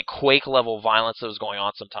crazy like Quake level violence that was going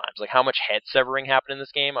on sometimes. Like how much head severing happened in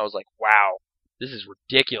this game. I was like, wow, this is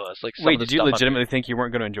ridiculous. Like some Wait, of the did you stuff I'm legitimately think you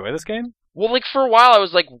weren't going to enjoy this game? Well, like for a while I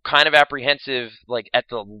was like kind of apprehensive, like at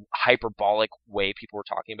the hyperbolic way people were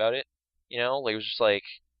talking about it. Like it was just like,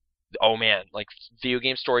 oh man, like video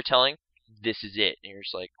game storytelling, this is it. And you're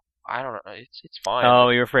just like, I don't know, it's fine. Oh,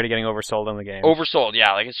 you're afraid of getting oversold on the game. Oversold,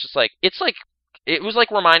 yeah. Like it's just like it was like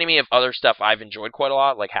reminding me of other stuff I've enjoyed quite a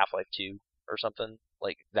lot, like Half-Life 2 or something,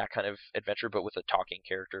 like that kind of adventure, but with a talking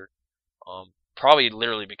character. Probably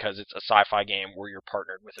literally because it's a sci-fi game where you're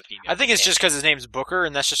partnered with a female. I think it's just because his name's Booker,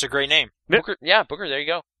 and that's just a great name. Booker. Yeah, Booker. There you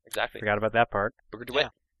go. Exactly. Forgot about that part. Booker DeWitt.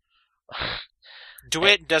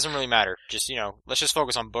 DeWitt doesn't really matter. Just let's just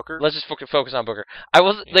focus on Booker. Let's just focus on Booker. I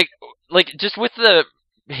was like just with the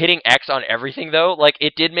hitting X on everything though, like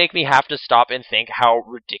it did make me have to stop and think how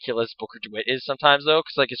ridiculous Booker DeWitt is sometimes though,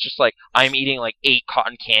 because like it's just like I'm eating like 8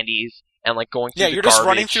 cotton candies and like going through you're the just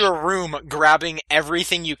running garbage. through a room, grabbing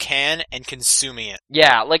everything you can and consuming it.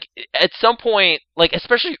 Yeah, like at some point, like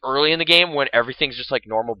especially early in the game when everything's just like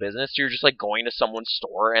normal business, you're just like going to someone's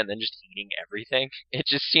store and then just eating everything. It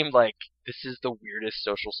just seemed like this is the weirdest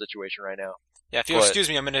social situation right now. Yeah, if you'll excuse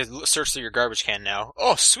me, I'm going to search through your garbage can now.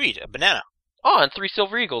 Oh, sweet, a banana. Oh, and 3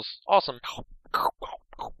 silver eagles. Awesome.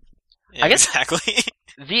 Yeah, I guess- exactly.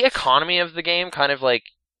 The economy of the game kind of like,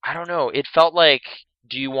 I don't know, it felt like,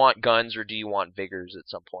 do you want guns or do you want vigors at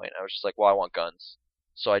some point? I was just like, well, I want guns.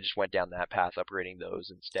 So I just went down that path, upgrading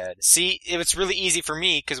those instead. See, it's really easy for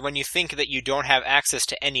me, because when you think that you don't have access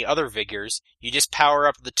to any other vigors, you just power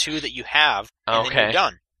up the 2 that you have, and then you're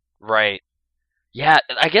done. Right. Yeah,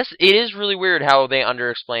 I guess it is really weird how they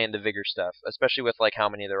underexplain the vigor stuff, especially with like how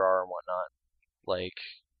many there are and whatnot. Like,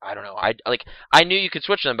 I don't know. I knew you could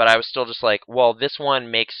switch them, but I was still just like, well, this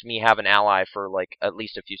one makes me have an ally for like at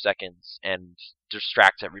least a few seconds and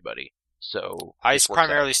distracts everybody. So I this works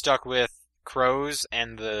primarily out. stuck with crows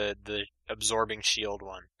and the absorbing shield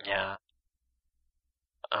one. Yeah.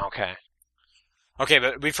 Okay. Okay,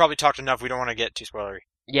 but we've probably talked enough. We don't want to get too spoilery.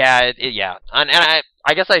 Yeah, yeah, and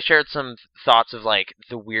I guess I shared some thoughts of like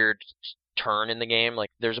the weird turn in the game.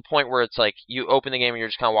 Like, there's a point where it's like you open the game and you're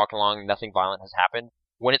just kind of walking along, nothing violent has happened.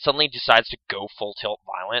 When it suddenly decides to go full tilt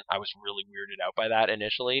violent, I was really weirded out by that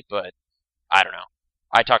initially, but I don't know.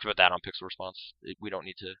 I talked about that on Pixel Response. We don't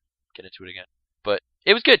need to get into it again, but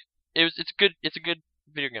it was good. It's good. It's a good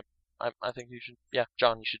video game. I think you should. Yeah,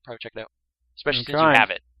 John, you should probably check it out, especially since you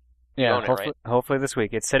have it. Yeah, own it, right? hopefully this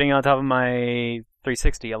week. It's sitting on top of my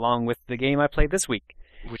 360 along with the game I played this week.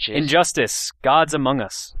 Which is Injustice, Gods Among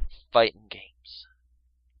Us. fighting games.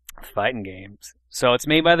 Fighting games. So it's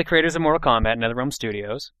made by the creators of Mortal Kombat, NetherRealm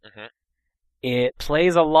Studios. Mhm. It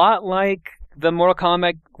plays a lot like the Mortal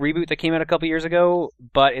Kombat reboot that came out a couple years ago,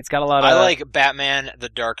 but it's got a lot of... I like Batman, The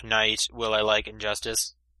Dark Knight. Will I like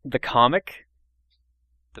Injustice? the comic.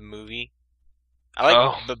 The movie. I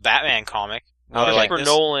like the Batman comic. Will I like Christopher this?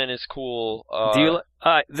 Nolan is cool. Do you?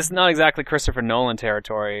 This is not exactly Christopher Nolan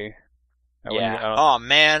territory. I wouldn't- Yeah. I don't- Oh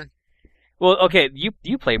man. Well, okay,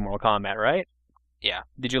 you played Mortal Kombat, right? Yeah.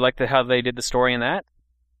 Did you like how they did the story in that?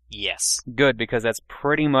 Yes. Good, because that's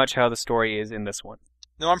pretty much how the story is in this one.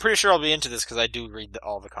 No, I'm pretty sure I'll be into this because I do read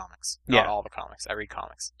all the comics. Not all the comics. I read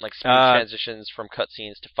comics. Like smooth transitions from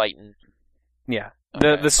cutscenes to fighting. Yeah.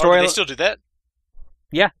 Okay. The story. do they still do that?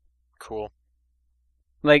 Yeah. Cool.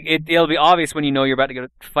 Like it'll be obvious when you know you're about to go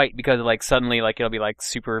fight because like suddenly like it'll be like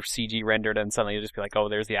super CG rendered and suddenly you'll just be like, oh,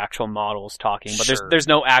 there's the actual models talking, but Sure. there's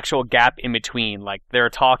no actual gap in between. Like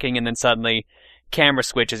they're talking and then suddenly camera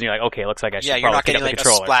switches and you're like, okay, looks like I should Yeah, you're probably not pick getting up the like a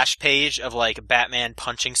controller. splash page of like Batman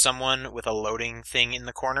punching someone with a loading thing in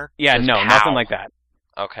the corner. Yeah, Just no, pow. nothing like that.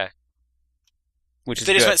 Okay. Which If is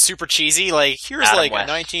they just good. went super cheesy, like here's Adam like West.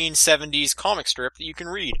 a 1970s comic strip that you can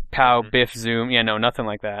read. Pow, Mhm. biff, zoom. Yeah, no, nothing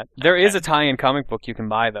like that. There is a tie-in comic book you can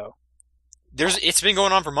buy though. It's been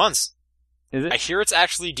going on for months. Is it? I hear it's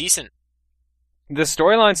actually decent. The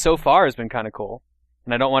storyline so far has been kind of cool,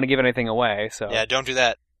 and I don't want to give anything away. So Yeah, don't do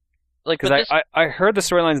that. Like, but because this, I heard the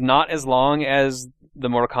storyline's not as long as the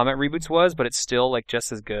Mortal Kombat reboots was, but it's still like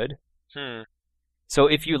just as good. So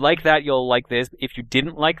if you like that, you'll like this. If you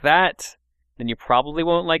didn't like that, then you probably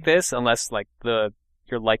won't like this, unless like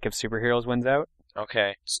your like of superheroes wins out.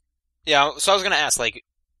 Okay. Yeah, so I was gonna ask, like,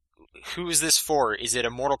 who is this for? Is it a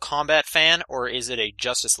Mortal Kombat fan or is it a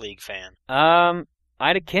Justice League fan?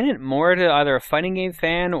 I'd akin it more to either a fighting game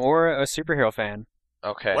fan or a superhero fan.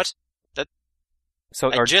 Okay. What? So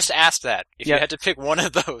I or just asked that. If Yeah. you had to pick one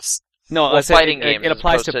of those. no, Well, I said fighting it, games it as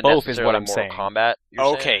applies opposed to both, is necessarily what I'm Mortal saying. Kombat. You're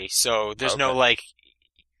saying? Okay, so there's no Okay. like,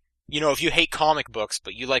 if you hate comic books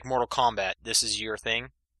but you like Mortal Kombat, this is your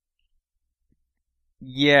thing.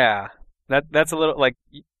 Yeah, that's a little like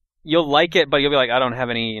you'll like it, but you'll be like, I don't have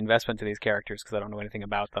any investment to these characters because I don't know anything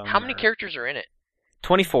about them. How many or- characters are in it?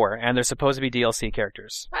 24, and they're supposed to be DLC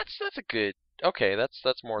characters. That's a good. Okay, that's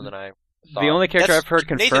more than I thought. The only character That's- I've heard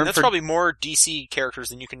confirmed Nathan, that's for probably more DC characters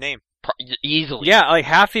than you can name. Easily. yeah, like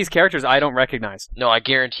half these characters I don't recognize. No, I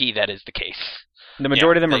guarantee that is the case. The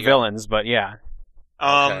majority of them there are you go. villains, but yeah.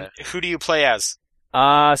 Okay. Who do you play as?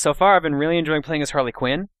 So far I've been really enjoying playing as Harley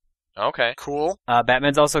Quinn. Okay. Cool.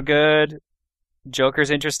 Batman's also good. Joker's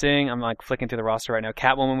interesting. I'm like flicking through the roster right now.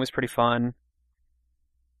 Catwoman was pretty fun.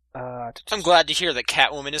 I'm glad to hear that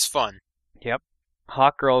Catwoman is fun.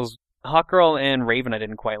 Hawkgirl and Raven I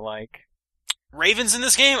didn't quite like. Raven's in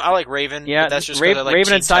this game? I like Raven. Yeah, but that's just 'cause I like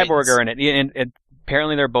Raven and Teen Cyborg Titans. are in it. Yeah, and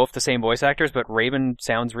apparently they're both the same voice actors, but Raven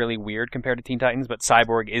sounds really weird compared to Teen Titans, but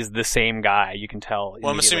Cyborg is the same guy. You can tell.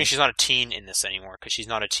 Well, I'm assuming immediately. she's not a teen in this anymore, because she's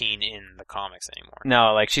not a teen in the comics anymore.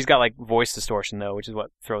 No, like she's got like voice distortion though, which is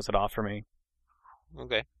what throws it off for me.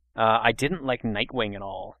 Okay. I didn't like Nightwing at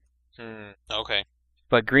all, Okay.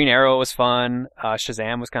 but Green Arrow was fun.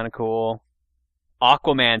 Shazam was kind of cool.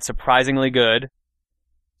 Aquaman surprisingly good.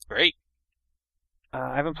 Great.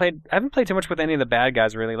 I haven't played too much with any of the bad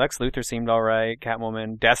guys really. Lex Luthor seemed alright.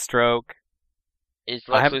 Catwoman, Deathstroke. Is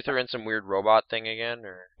I Lex have- Luthor in some weird robot thing again,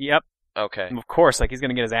 or? Yep, Okay. of course. Like he's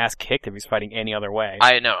gonna get his ass kicked if he's fighting any other way.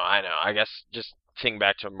 I know. I guess just think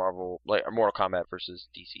back to Marvel, like Mortal Kombat versus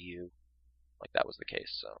DCU, like that was the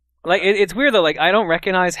case. So. Like it's weird though. Like I don't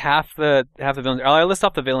recognize half the villains. I'll list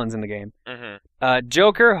off the villains in the game.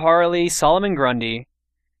 Joker, Harley, Solomon Grundy,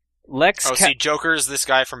 Lex. Oh, see, Joker's this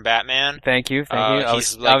guy from Batman. Thank you. I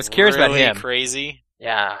He's, was curious about really him. crazy.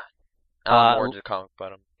 Yeah. Alan Uh, Moore did a comic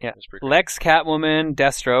about him. yeah. It was pretty cool. Lex, Catwoman,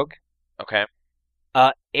 Deathstroke, Okay.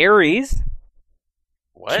 Ares,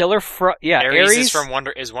 What? Killer Frost. Yeah, Ares Ares is from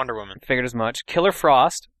Wonder Woman. Figured as much. Killer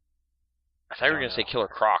Frost. I thought you were gonna say Killer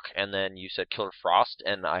Croc, and then you said Killer Frost,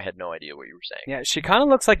 and I had no idea what you were saying. Yeah, she kind of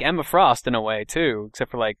looks like Emma Frost in a way too,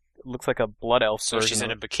 except for like looks like a blood elf. So she's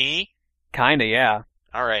in a bikini? Kinda, yeah.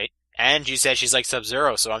 Alright. And you said she's like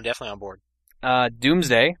Sub-Zero, so I'm definitely on board.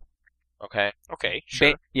 Doomsday. Okay. Okay,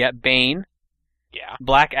 sure. Bane, Yeah.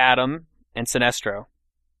 Black Adam, and Sinestro.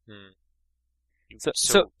 Hmm.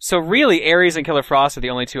 So really, Ares and Killer Frost are the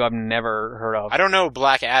only two I've never heard of. I don't know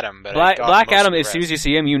Black Adam, but Black Adam, as is soon as you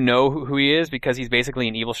see him, you know who he is because he's basically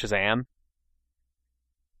an evil Shazam.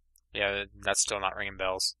 Yeah, that's still not ringing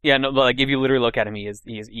bells. Yeah, no, like if you literally look at him, he is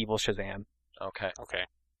evil Shazam, Okay. Okay.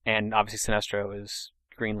 and obviously Sinestro is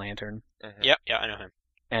Green Lantern, Mhm. Yep, yeah, I know him.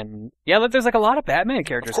 and yeah, look, there's like a lot of Batman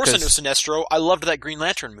characters. Of course I know 'cause- Sinestro. I loved that Green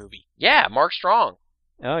Lantern movie. Yeah, Mark Strong.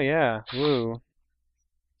 Oh yeah, woo.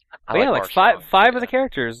 I But yeah, like Mark Strong. five Yeah. of the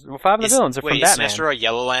characters, well, five of the villains are wait, from is Batman. Sinestro a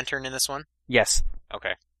Yellow Lantern in this one? Yes,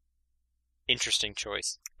 Okay. Interesting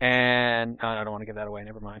choice. and I don't want to give that away.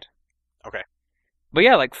 Never mind. Okay. But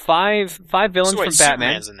yeah, like five villains So wait, from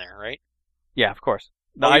Batman. Superman's in there, right? Yeah, of course.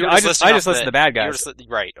 No, Oh, you were I just listing off listed the bad you were guys. just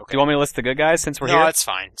right, okay. Do you want me to list the good guys since we're no, here? it's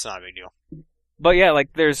fine. It's not a big deal. But yeah,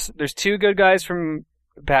 like there's two good guys from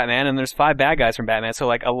Batman and there's 5 bad guys from Batman. So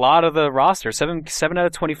like a lot of the roster, 7 out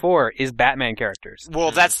of 24 is Batman characters.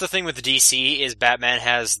 Well, that's the thing with the DC is Batman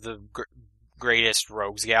has greatest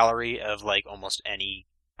rogues gallery of like almost any.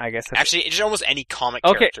 I guess. Actually, just almost any comic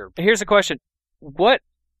Okay, character. here's a question: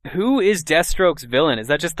 Who is Deathstroke's villain? Is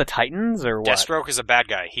that just the Titans or what? Deathstroke is a bad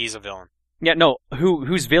guy. He's a villain. Yeah, no.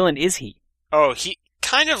 Whose villain is he? Oh, he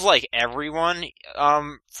kind of like everyone.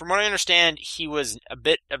 From what I understand, he was a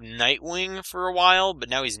bit of Nightwing for a while, but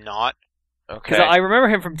now he's not. Okay. Because I remember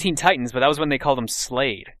him from Teen Titans, but that was when they called him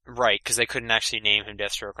Slade. Right, because they couldn't actually name him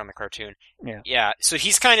Deathstroke on the cartoon. Yeah. Yeah, so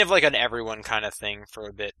he's kind of like an everyone kind of thing for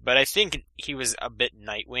a bit, but I think he was a bit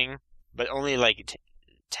Nightwing, but only like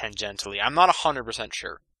tangentially. I'm not 100%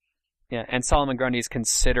 sure. Yeah, and Solomon Grundy is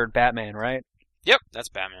considered Batman, right? Yep, that's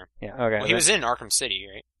Batman. Yeah. Okay. Well, he was in Arkham City,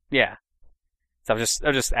 right? Yeah. So I was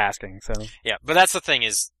just asking. So. Yeah, but that's the thing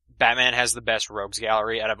is, Batman has the best rogues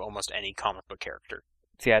gallery out of almost any comic book character.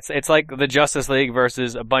 Yeah, it's like the Justice League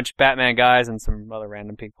versus a bunch of Batman guys and some other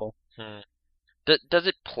random people. Does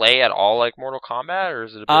it play at all like Mortal Kombat, or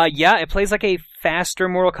is it? A bit... Yeah, it plays like a faster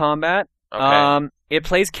Mortal Kombat. Okay. It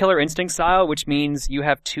plays Killer Instinct style, which means you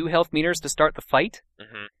have 2 health meters to start the fight,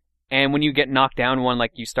 and when you get knocked down one,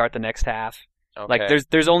 like you start the next half. Okay. Like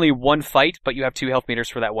there's only one fight, but you have 2 health meters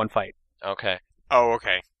for that one fight. Okay. Oh,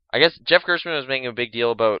 okay. I guess Jeff Gerstmann was making a big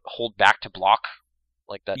deal about hold back to block.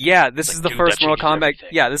 Like that. Yeah, this like, is the dude, first that Mortal changes Kombat. everything.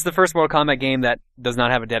 Yeah, this is the first Mortal Kombat game that does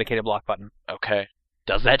not have a dedicated block button. Okay.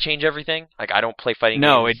 Does that change everything? Like, I don't play fighting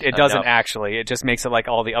No, games. it doesn't enough. actually. It just makes it like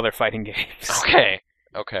all the other fighting games. Okay.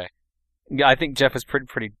 Okay. Yeah, I think Jeff was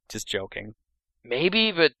pretty just joking.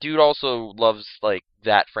 Maybe, but dude also loves like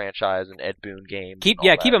that franchise and Ed Boon games. Keep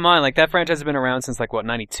in mind, like that franchise has been around since like what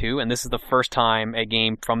 92, and this is the first time a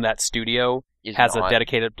game from that studio has a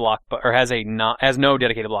dedicated block or has no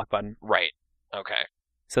dedicated block button. Right. Okay.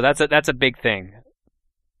 So that's a big thing.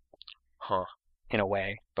 Huh. In a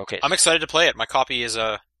way. Okay. I'm excited to play it. My copy is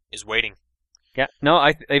waiting. Yeah. No,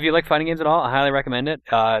 if you like fighting games at all, I highly recommend it.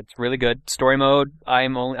 It's really good. Story mode.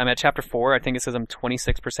 I'm at chapter 4. I think it says I'm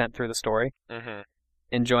 26% through the story.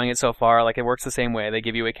 Enjoying it so far. Like it works the same way. They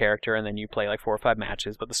give you a character and then you play like 4 or 5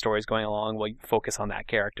 matches, but the story's going along while you focus on that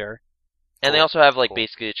character. And they also have like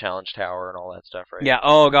basically a challenge tower and all that stuff, right? Yeah.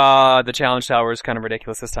 Oh god, the challenge tower is kind of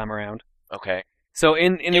ridiculous this time around. Okay. So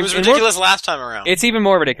it was ridiculous last time around. It's even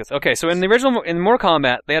more ridiculous. Okay, so in Mortal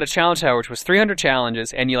Kombat, they had a challenge tower which was 300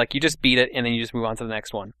 challenges, and you just beat it, and then you just move on to the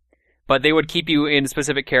next one. But they would keep you in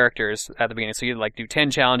specific characters at the beginning, so you'd like do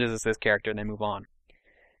 10 challenges as this character, and then move on.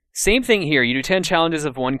 Same thing here. You do 10 challenges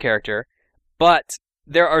of one character, but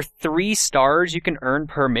there are 3 stars you can earn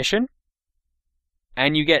per mission,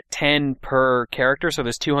 and you get 10 per character, so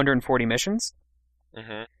there's 240 missions.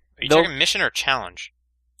 Are you talking mission or challenge?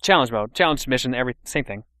 Challenge mode. Challenge mission, same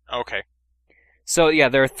thing. Okay. So yeah,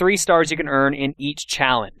 there are 3 stars you can earn in each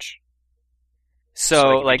challenge.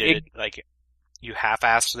 So you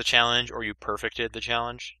half-assed the challenge or you perfected the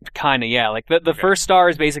challenge? Kinda, yeah. Like the first star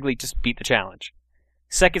is basically just beat the challenge.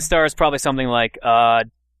 Second star is probably something like,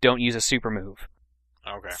 don't use a super move.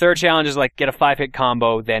 Okay. Third challenge is like, get a 5-hit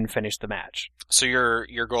combo, then finish the match. So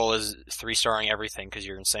your goal is 3-starring everything because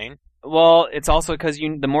you're insane? Well, it's also because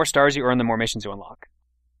the more stars you earn, the more missions you unlock.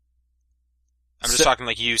 I'm just talking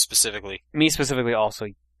like you specifically. Me specifically also.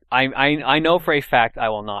 I know for a fact I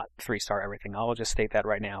will not 3-star everything. I will just state that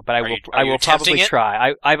right now. But I will probably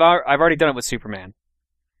try. I've already done it with Superman.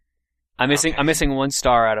 I'm missing 1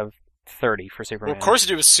 star out of 30 for Superman. Well, of course you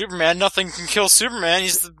do with Superman. Nothing can kill Superman.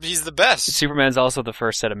 He's the best. Superman's also the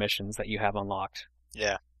first set of missions that you have unlocked.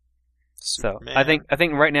 Yeah. Superman. So I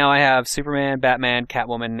think right now I have Superman, Batman,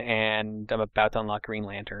 Catwoman, and I'm about to unlock Green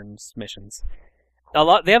Lantern's missions.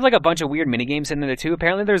 They have like a bunch of weird minigames in there too.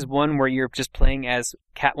 Apparently there's one where you're just playing as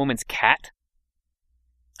Catwoman's cat.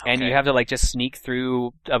 Okay. And you have to like just sneak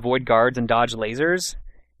through, avoid guards and dodge lasers.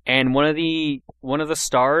 And one of the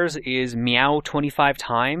stars is meow 25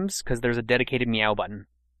 times because there's a dedicated meow button.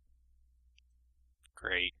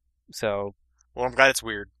 Great. So. Well, I'm glad it's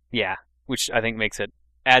weird. Yeah, which I think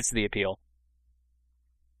adds to the appeal.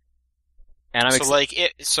 And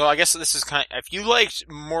so I guess this is if you liked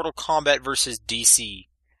Mortal Kombat versus DC.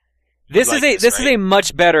 This is a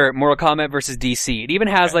much better Mortal Kombat versus DC. It even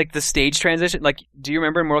has like the stage transition. Like, do you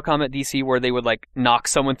remember in Mortal Kombat DC where they would like knock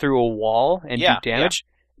someone through a wall and do damage? Yeah.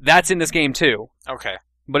 That's in this game too. Okay.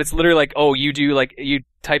 But it's literally like, you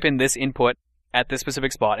type in this input at this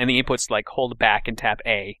specific spot, and the input's like hold back and tap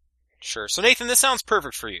A. Sure. So Nathan, this sounds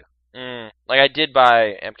perfect for you. Like I did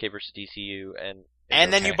buy MK vs DCU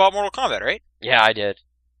and then you bought Mortal Kombat, right? Yeah, I did.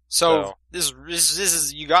 So this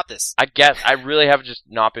is you got this. I guess I really have just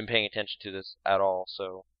not been paying attention to this at all.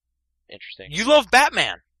 So interesting. You love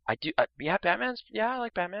Batman. I do. Yeah, Batman's. Yeah, I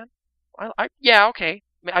like Batman. Yeah, okay.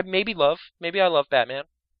 Maybe I love Batman.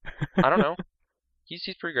 I don't know. He's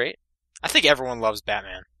pretty great. I think everyone loves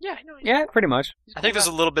Batman. Yeah, I know. Yeah, pretty much. I think there's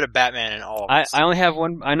a little bit of Batman in all of I us. only have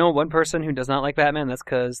one. I know one person who does not like Batman. That's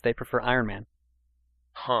because they prefer Iron Man.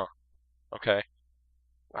 Huh. Okay.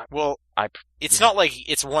 Well, it's yeah. not like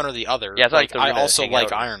it's one or the other. Yeah, it's like like I they're gonna also hang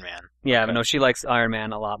like out. Iron Man. Yeah, Okay. but no, she likes Iron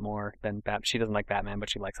Man a lot more than Bat. She doesn't like Batman, but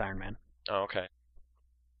she likes Iron Man. Oh, okay.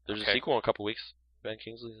 There's Okay. a sequel in a couple weeks. Ben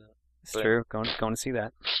Kingsley's in it. It's But- true. Going to see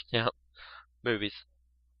that. Yeah. Movies.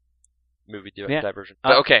 Movie Yeah. diversion.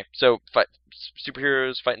 But okay, so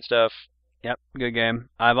superheroes, fighting stuff. Yep, good game.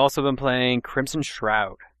 I've also been playing Crimson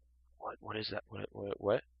Shroud. What is that?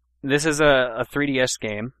 What? This is a 3DS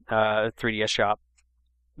game, 3DS shop.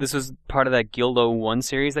 This was part of that Guildo 1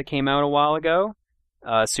 series that came out a while ago.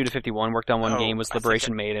 Suda51 worked on one Oh, game, was I think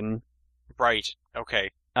Liberation Maiden. Right. Okay.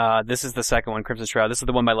 This is the second one, Crimson Shroud. This is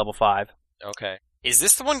the one by level 5. Okay. Is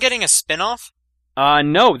this the one getting a spin-off?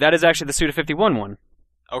 No, that is actually the Suda51 one.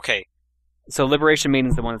 Okay. So Liberation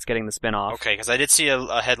Maiden's the one that's getting the spin-off. Okay, because I did see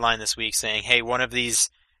a headline this week saying, hey, one of these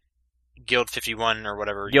Guild 51 or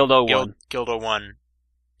whatever. Guildo 1. Guildo 1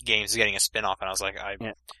 games is getting a spin-off, and I was like,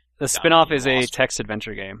 Yeah. The spin-off is a lost. text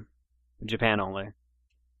adventure game. Japan only.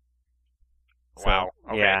 So, Wow.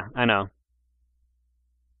 Okay. Yeah, I know.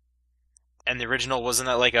 And the original, wasn't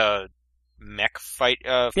that like a mech fight?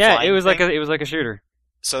 Yeah, flying it was thing? like a shooter.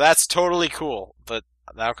 So that's totally cool. But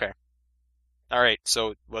okay. All right.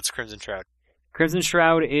 So what's Crimson Shroud? Crimson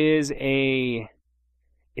Shroud is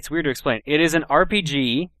it's weird to explain. It is an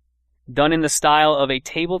RPG done in the style of a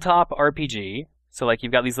tabletop RPG. So like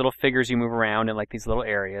you've got these little figures you move around in like these little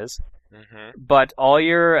areas, Mm-hmm. but all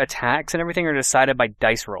your attacks and everything are decided by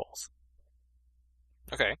dice rolls.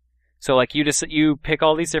 Okay. So like you pick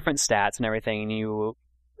all these different stats and everything, and you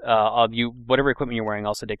whatever equipment you're wearing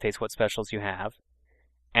also dictates what specials you have,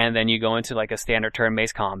 and then you go into like a standard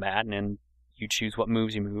turn-based combat, and then you choose what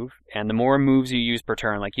moves you move, and the more moves you use per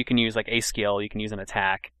turn, like you can use like a skill, you can use an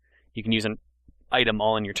attack, you can use an item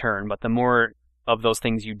all in your turn, but the more of those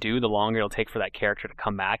things you do, the longer it'll take for that character to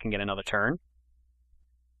come back and get another turn.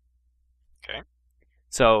 Okay.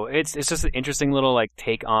 So it's just an interesting little like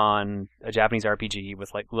take on a Japanese RPG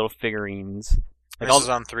with like little figurines. Like This is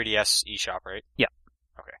on 3DS eShop, right?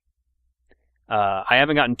 I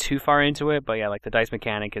haven't gotten too far into it, but yeah, like the dice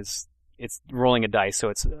mechanic it's rolling a dice, so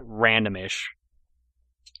it's randomish.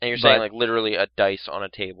 And you're saying But- like literally a dice on a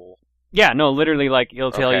table. Yeah, no, literally like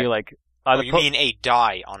it'll tell Okay. you like Oh, you mean a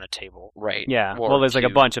die on a table? Right. yeah. Or Well, there's like a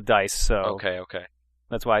two. bunch of dice, so Okay.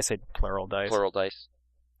 that's why I say plural dice. Plural dice.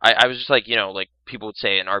 I was just like, like people would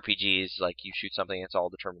say in RPGs, like you shoot something, it's all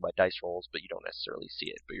determined by dice rolls, but you don't necessarily see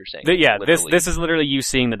it. But you're saying Yeah, it's this literally is literally you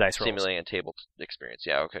seeing the dice rolls. simulating a table experience.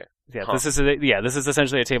 Yeah, okay. Yeah, Huh. this is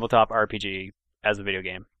essentially a tabletop RPG as a video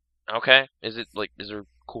game. Okay. Is there a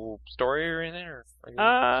cool story or anything? Or like, fun?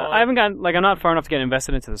 I haven't gotten like I'm not far enough to get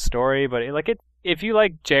invested into the story, but if you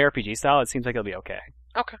like JRPG style, it seems like it'll be okay.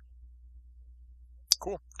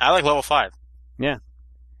 Cool. I like level 5.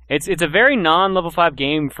 It's a very non-level 5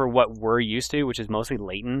 game for what we're used to, which is mostly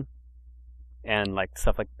Layton and like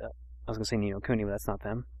stuff like that. I was gonna say Ni no Kuni, but that's not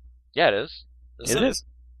them. Yeah, it is. Is it?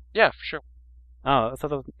 Yeah, for sure. Oh, I thought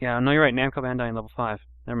that was, yeah, no, you're right. Namco Bandai in level 5.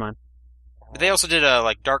 Never mind. But they also did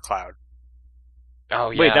like Dark Cloud, Oh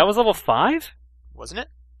yeah. Wait, that was level 5? wasn't it?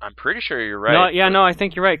 I'm pretty sure you're right. No, I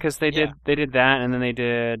think you're right because they Yeah. did that, and then they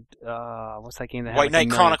did what's that game that had White like, Knight 1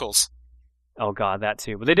 million? Chronicles. Oh god, that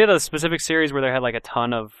too. But they did a specific series where they had like a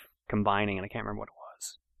ton of combining, and I can't remember what it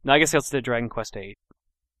was. No, I guess they also did Dragon Quest 8.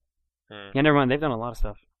 Hmm. Yeah, never mind. They've done a lot of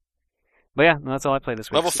stuff. But yeah, that's all I played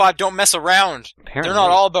this week. Level 5 don't mess around. Apparently. They're not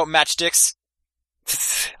all about matchsticks.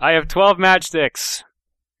 I have 12 matchsticks.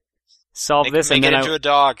 Solve Make this and it then into a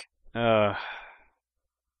dog.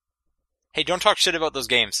 Hey, don't talk shit about those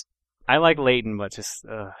games. I like Layton, but just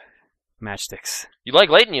matchsticks. You like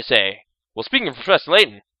Layton, you say? Well, speaking of Professor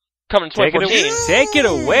Layton, coming in Take it 2014. away. Take it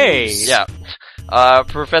away. Yeah.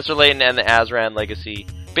 Professor Layton and the Azran Legacy.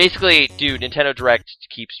 Basically, dude, Nintendo Direct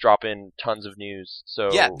keeps dropping tons of news. So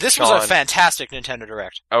Yeah, this Sean, was a fantastic Nintendo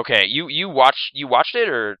Direct. Okay, you watched it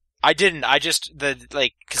or I didn't. I just cause it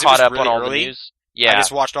caught was up really on all early, the news? Yeah, I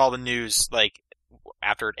just watched all the news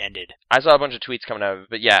after it ended. I saw a bunch of tweets coming out of it,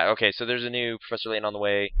 but yeah, okay, so there's a new Professor Layton on the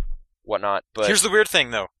way, whatnot, but Here's the weird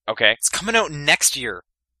thing, though. okay, It's coming out next year.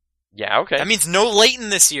 yeah, okay. That means no Layton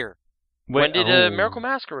this year. when did oh. Miracle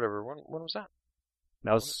Mask or whatever? When was that?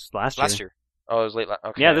 That was last year. Oh, it was late.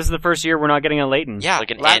 Okay. Yeah, this is the first year we're not getting a Layton. Yeah,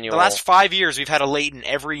 Like an the annual- last 5 years we've had a Layton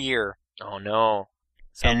every year. Oh no.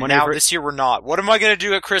 So I'm And wondering now if this year we're not. What am I going to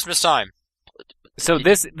do at Christmas time? So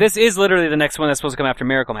this is literally the next one that's supposed to come after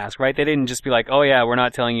Miracle Mask, right? They didn't just be like, oh yeah, we're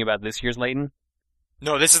not telling you about this year's Layton.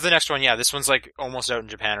 No, this is the next one. Yeah, this one's almost out in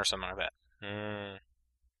Japan or something like that.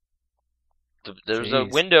 There's a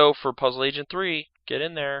window for Puzzle Agent 3. Get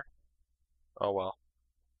in there. Oh well.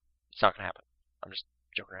 It's not gonna happen. I'm just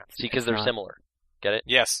joking around. See, because they're similar. Get it?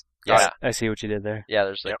 Yes. Yeah. I see what you did there. Yeah,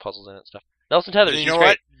 there's puzzles in it and stuff. Nelson Tethers, You know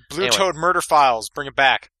what? Blue Toad Murder Files. Bring it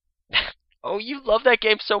back. Oh, you love that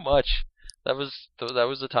game so much. That was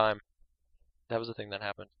the time. That was the thing that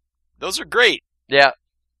happened. Those are great. Yeah.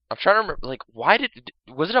 I'm trying to remember, why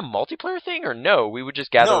was it a multiplayer thing or no? We would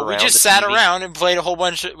just gather around. No, we just sat around and played a whole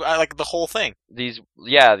bunch of, the whole thing. These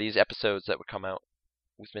episodes that would come out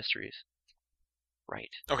with mysteries. Right.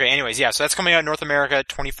 Okay, anyways, yeah, so that's coming out in North America,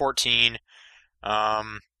 2014.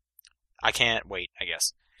 I can't wait, I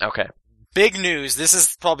guess. Okay. Big news, this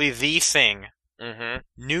is probably the thing. Mm-hmm.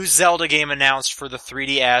 New Zelda game announced for the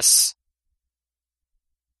 3DS.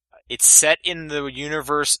 It's set in the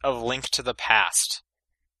universe of Link to the Past.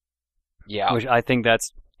 Yeah. Which I think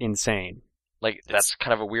that's insane. That's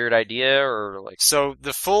kind of a weird idea, or So,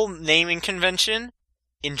 the full naming convention,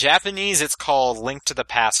 in Japanese it's called Link to the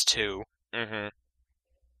Past 2. Mm-hmm.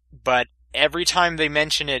 But every time they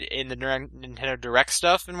mention it in the Nintendo Direct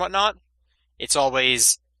stuff and whatnot, it's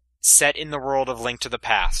always set in the world of Link to the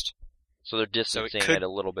Past. So they're distancing it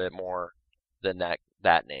a little bit more than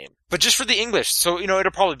that name. But just for the English, so,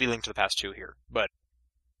 it'll probably be Link to the Past 2 here. But,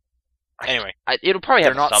 anyway. It'll probably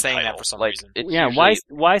have They're not a saying subtitle. that for some reason. Yeah,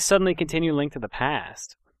 why suddenly continue Link to the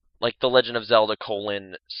Past? Like The Legend of Zelda :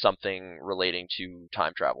 something relating to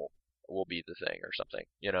time travel will be the thing or something,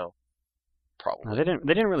 Probably. No,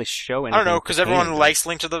 they didn't really show anything. I don't know, because everyone likes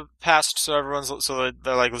Link to the Past, so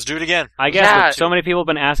they're like, let's do it again. I guess but so many people have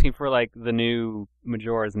been asking for the new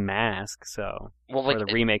Majora's Mask, so or the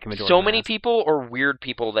remake of Majora's Mask. Many people or weird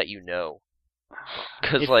people that you know.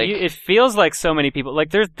 Because it feels like so many people.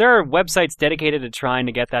 There are websites dedicated to trying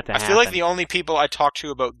to get that to happen. I feel like the only people I talk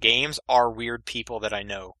to about games are weird people that I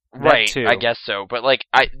know. Right, too. I guess so. But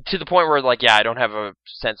to the point where I don't have a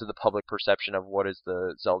sense of the public perception of what is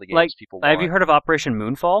the Zelda games people want. Have you heard of Operation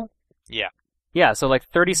Moonfall? Yeah. Yeah, so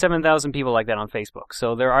 37,000 people like that on Facebook.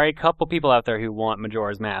 So there are a couple people out there who want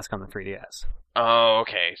Majora's Mask on the 3DS. Oh,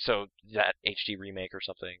 okay. So that HD remake or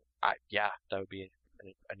something. That would be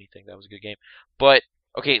anything. That was a good game. But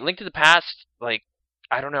okay, Link to the Past,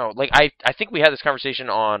 I don't know. I think we had this conversation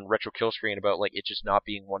on Retro Kill Screen about it just not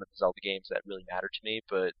being one of the Zelda games that really mattered to me,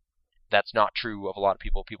 but that's not true of a lot of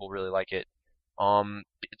people. People really like it.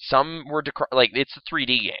 Some were it's a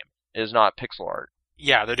 3D game. It is not pixel art.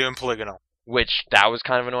 Yeah, they're doing polygonal. Which that was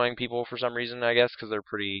kind of annoying people for some reason, I guess, because they're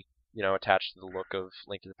pretty, attached to the look of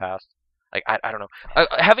Link to the Past. I don't know.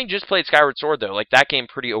 Having just played Skyward Sword though, that game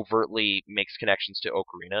pretty overtly makes connections to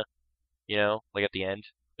Ocarina. At the end,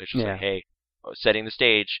 it's just hey. Setting the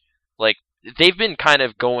stage, they've been kind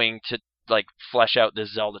of going to flesh out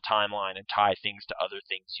this Zelda timeline and tie things to other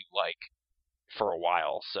things you like for a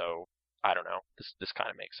while. So I don't know. This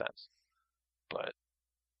kind of makes sense, but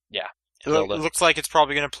yeah, it looks like it's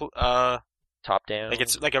probably gonna top down.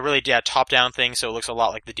 It's a really top down thing, so it looks a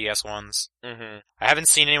lot like the DS ones. Mm-hmm. I haven't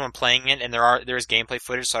seen anyone playing it, and there is gameplay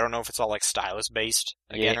footage, so I don't know if it's all stylus based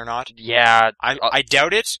again or not. Yeah, I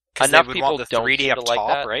doubt it because they would want the 3D up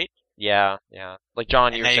top, right? Yeah.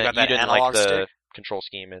 John, you were saying you didn't like the stick? control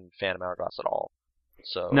scheme in Phantom Hourglass at all.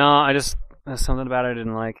 So no, there's something about it I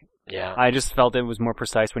didn't like. Yeah, I just felt it was more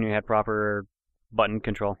precise when you had proper button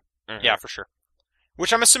control. Mm-hmm. Yeah, for sure.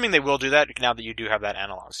 Which I'm assuming they will do that now that you do have that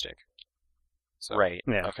analog stick. So, right.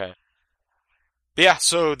 Yeah. Okay. But yeah,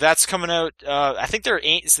 so that's coming out. I think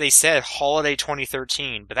they said holiday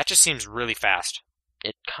 2013, but that just seems really fast.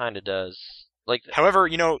 It kind of does. However,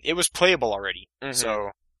 it was playable already, so.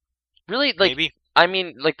 Really, maybe. I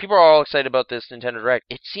mean, people are all excited about this Nintendo Direct.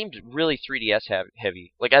 It seems really 3DS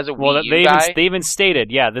heavy. As a Wii U guy, they even stated,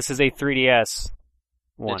 this is a 3DS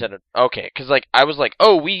one. Nintendo. Okay, because I was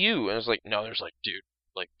oh, Wii U, and I was no, there's dude,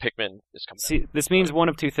 Pikmin is coming. See, this means one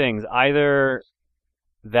of two things: either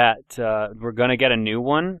that we're gonna get a new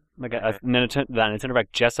one, a Nintendo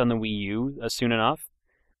Direct just on the Wii U soon enough,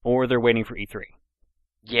 or they're waiting for E3.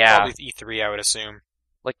 Yeah, probably E3, I would assume.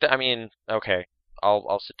 I mean, okay.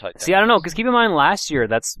 I'll sit tight. See, I don't know, because keep in mind last year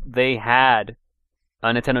they had a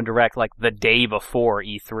Nintendo Direct the day before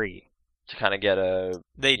E3 to kind of get a.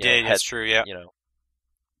 They did. That's true. Yeah.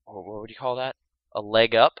 What would you call that? A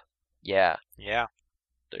leg up? Yeah. Yeah.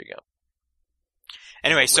 There you go.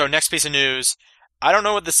 Anyway, so next piece of news. I don't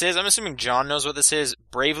know what this is. I'm assuming John knows what this is.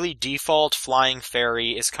 Bravely Default Flying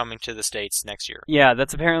Fairy is coming to the States next year. Yeah,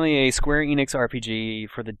 that's apparently a Square Enix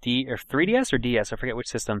RPG for the 3DS or DS. I forget which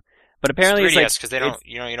system. But apparently it's 3DS because they don't,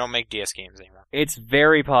 you don't make DS games anymore. It's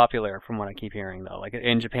very popular from what I keep hearing though.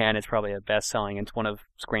 In Japan, it's probably a best selling. It's one of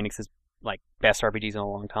Square Enix's best RPGs in a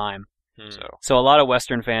long time. So a lot of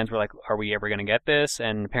Western fans were like, are we ever going to get this?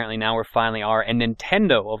 And apparently now we finally are, and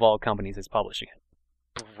Nintendo, of all companies, is publishing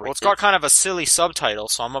it. Well, it's got kind of a silly subtitle,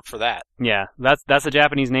 so I'm up for that. Yeah, that's a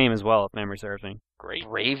Japanese name as well, if memory serves me. Great.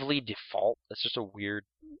 Bravely Default? That's just a weird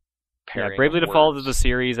pairing. Yeah, Bravely of Default words. is the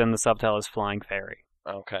series, and the subtitle is Flying Fairy.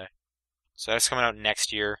 Okay. So that's coming out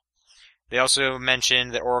next year. They also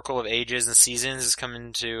mentioned that Oracle of Ages and Seasons is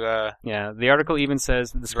coming to Yeah, the article even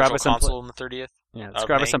says describe Virtual us some Console on the 30th. yeah,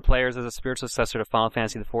 describe us some players as a spiritual successor to Final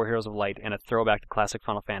Fantasy: The Four Heroes of Light and a throwback to classic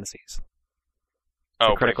Final Fantasies. It's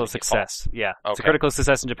a critical Bravely success. Yeah, it's a Okay. critical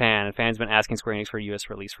success in Japan, and fans have been asking Square Enix for a US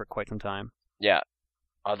release for quite some time. Yeah.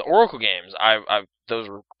 The Oracle games, those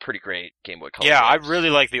were pretty great Game Boy Color Yeah, I games. really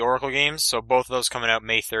like the Oracle games, so both of those coming out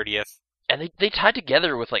May 30th. And they tied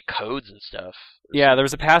together with like codes and stuff. Yeah, there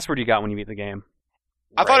was a password you got when you beat the game.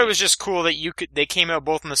 I thought it Right. was just cool that they came out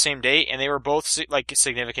both on the same date, and they were both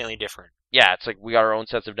significantly different. Yeah, it's like we got our own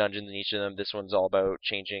sets of dungeons in each of them. This one's all about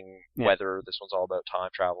changing Yeah. weather. This one's all about time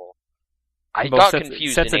travel. I Both got sets,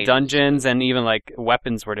 confused. Sets in of ages. dungeons and even like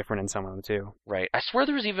weapons were different in some of them too. Right. I swear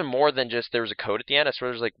there was even more than just there was a code at the end. I swear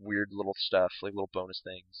there was like weird little stuff, like little bonus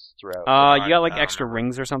things throughout. You got like I don't extra remember.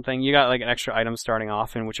 rings or something. You got like an extra item starting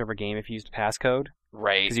off in whichever game if you used passcode.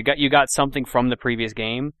 Right. Because you got something from the previous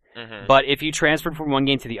game. Mm-hmm. But if you transferred from one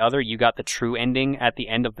game to the other, you got the true ending at the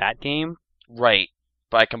end of that game. Right.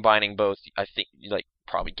 By combining both, I think like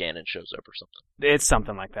probably Ganon shows up or something. It's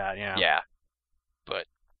something like that, yeah. Yeah. But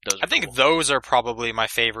those are I think cool. those are probably my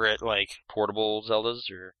favorite, Portable Zeldas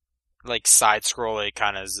or side-scrolling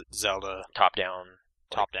kind of Zelda top down.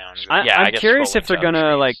 top-down. I'm I guess curious scrolling if they're to other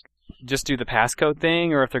gonna like screens. just do the passcode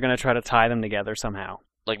thing, or if they're gonna try to tie them together somehow.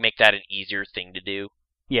 Like make that an easier thing to do.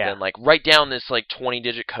 Yeah, Then like write down this like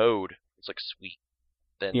 20-digit code. It's like sweet.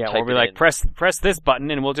 Then yeah. type Or be it like in. press this button,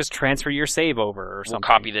 and we'll just transfer your save over, or We'll something.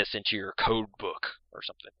 copy this into your code book or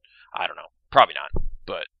something. I don't know. Probably not.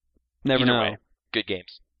 But Never either know. way, good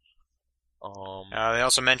games. They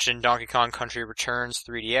also mentioned Donkey Kong Country Returns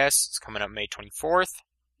 3DS. It's coming up May 24th.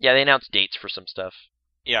 Yeah, they announced dates for some stuff.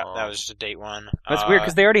 Yeah, that was just a date one. That's weird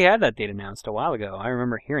because they already had that date announced a while ago. I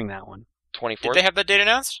remember hearing that one. 24th. Did they have that date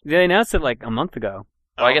announced? They announced it like a month ago.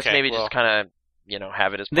 Well, I guess Okay, maybe well, just kind of,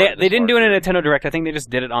 have it as part They of they this didn't do it in larger- a Nintendo Direct. I think they just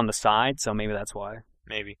did it on the side, so maybe that's why.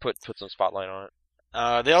 maybe. put some spotlight on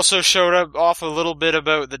it. They also showed off a little bit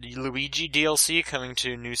about the Luigi DLC coming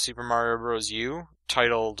to New Super Mario Bros. U,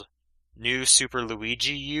 titled New Super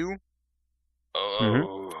Luigi U.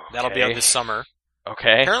 Oh, That'll be out this summer.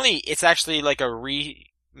 Okay. Apparently, it's actually like a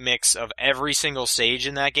remix of every single stage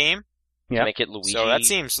in that game. Yeah. To make it Luigi. So that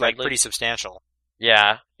seems like friendly. pretty substantial.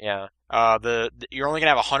 Yeah. You're only gonna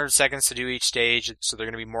have 100 seconds to do each stage, so they're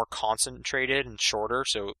gonna be more concentrated and shorter.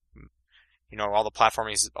 So, all the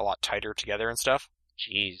platforming is a lot tighter together and stuff.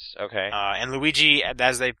 Jeez. Okay. And Luigi,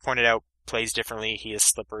 as they pointed out, plays differently. He is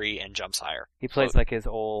slippery and jumps higher. He plays like his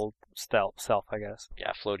old self, I guess.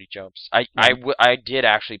 Yeah, floaty jumps. I did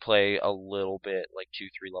actually play a little bit, like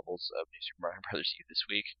 2-3 levels of New Super Mario Bros. U this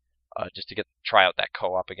week, just to try out that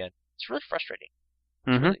co-op again. It's really frustrating.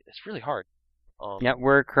 Mm-hmm. It's really hard. Yeah,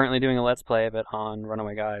 we're currently doing a Let's Play of it on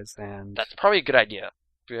Runaway Guys, and That's probably a good idea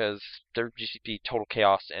because there would just be total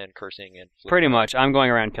chaos and cursing and. flipping. pretty much I'm going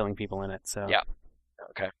around killing people in it, so Yeah.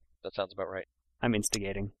 Okay, that sounds about right. I'm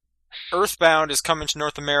instigating. Earthbound is coming to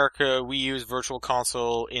North America Wii U's Virtual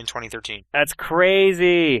Console in 2013. That's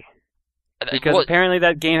crazy! Because Well, apparently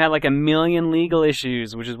that game had like 1 million legal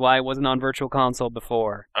issues, which is why it wasn't on Virtual Console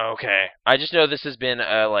before. okay, I just know this has been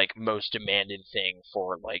a most demanded thing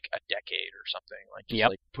for like a decade or something. Like, just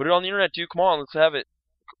Yep. put it on the internet, dude. Come on, let's have it.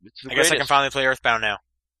 It's the I guess I can greatest. finally play Earthbound now.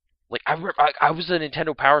 Like I was a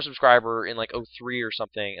Nintendo Power subscriber in like 03 or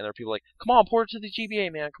something, and there were people like, "Come on, port it to the GBA,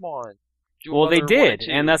 man. Come on." Do Well, they another 1 and did,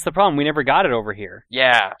 2." and that's the problem. We never got it over here.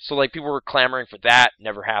 Yeah. So like people were clamoring for that,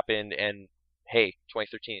 never happened, and hey,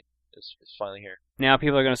 2013 is finally here. Now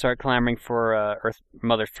people are going to start clamoring for Earth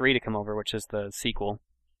Mother 3 to come over, which is the sequel.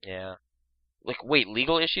 Yeah. Like, wait,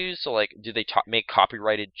 legal issues? So like, do they make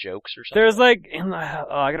copyrighted jokes or something? There's like,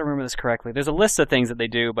 I gotta remember this correctly. There's a list of things that they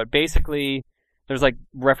do, but basically, there's like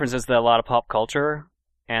references to a lot of pop culture,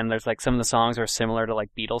 and there's like some of the songs are similar to like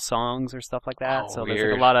Beatles songs or stuff like that. Oh, so there's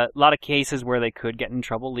weird. like a lot of cases where they could get in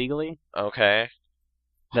trouble legally Okay.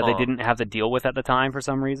 that they Huh. didn't have to deal with at the time for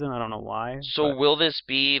some reason. I don't know why. So but- will this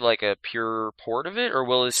be like a pure port of it, or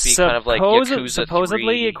will this be kind of like Supposi- Yakuza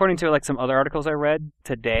supposedly, 3? according to like some other articles I read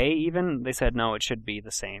today, even they said no, it should be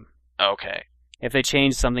the same. Okay. If they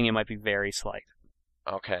change something, it might be very slight.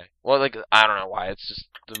 Okay. Well, like, I don't know why. It's just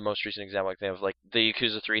the most recent example I think of, like, the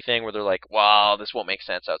Yakuza 3 thing where they're like, well, this won't make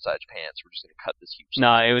sense outside Japan, so we're just going to cut this huge...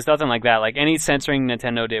 No, it was nothing like that. Like, any censoring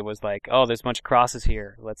Nintendo did was like, oh, there's a bunch of crosses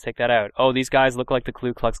here. Let's take that out. Oh, these guys look like the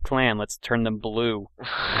Ku Klux Klan. Let's turn them blue.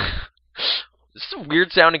 This is a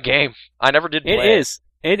weird sounding game. I never did play it. It is.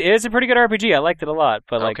 It is a pretty good RPG. I liked it a lot,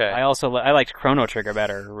 but like, Okay. I liked Chrono Trigger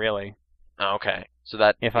better, really. Okay. So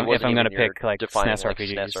that... If I'm going to pick, like, SNES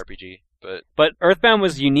RPGs. SNES RPG, But Earthbound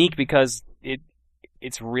was unique because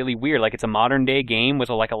it's really weird. Like, it's a modern day game with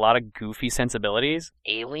like a lot of goofy sensibilities.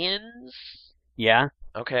 Aliens? Yeah.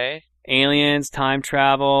 Okay. Aliens, time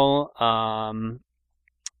travel,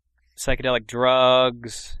 psychedelic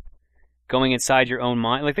drugs, going inside your own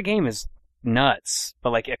mind. Like, the game is nuts,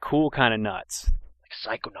 but like a cool kind of nuts.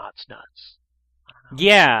 Like Psychonauts nuts.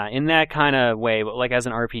 Yeah, in that kind of way, but like as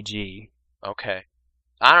an RPG. Okay.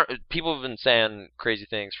 People have been saying crazy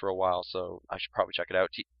things for a while, so I should probably check it out.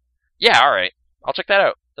 Yeah, alright. I'll check that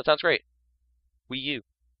out. That sounds great. Wii U.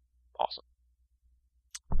 Awesome.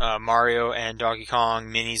 Mario and Donkey Kong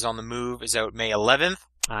Minis on the Move is out May 11th.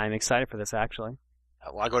 I'm excited for this, actually.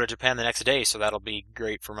 Well, I go to Japan the next day, so that'll be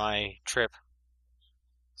great for my trip.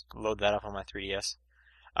 Load that up on my 3DS.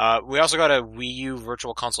 We also got a Wii U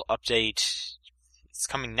Virtual Console update. It's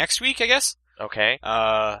coming next week, I guess? Okay.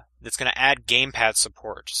 That's going to add gamepad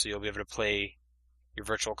support, so you'll be able to play your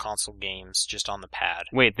Virtual Console games just on the pad.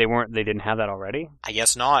 Wait, they didn't have that already? I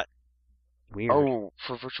guess not. Weird. Oh,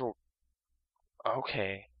 for Virtual...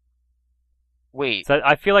 Okay. Wait. So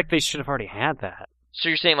I feel like they should have already had that. So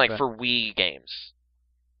you're saying, like, for Wii games?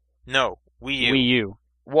 No, Wii U. Wii U.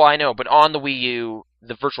 Well, I know, but on the Wii U,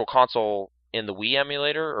 the Virtual Console in the Wii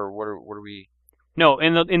emulator, or what are we... No,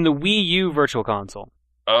 in the Wii U Virtual Console.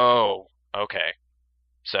 Oh, okay.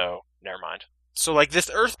 So, never mind. So, like this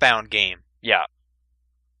Earthbound game. Yeah.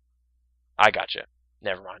 I gotcha.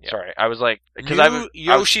 Never mind. Yeah. Sorry. I was like...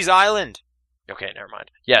 Yoshi's Island. Okay, never mind.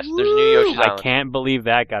 Yes, there's a new Yoshi's Island. I can't believe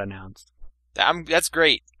that got announced. That's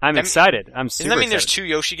great. I'm excited. I'm super excited. Doesn't that mean excited. there's 2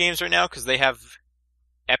 Yoshi games right now? Because they have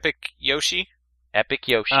Epic Yoshi? Epic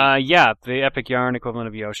Yoshi. Yeah, the Epic Yarn equivalent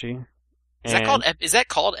of Yoshi. Is that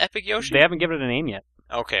called Epic Yoshi? They haven't given it a name yet.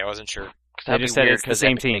 Okay, I wasn't sure. They just said it's the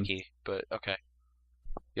same team. Mickey, but okay.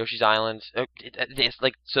 Yoshi's Island. It's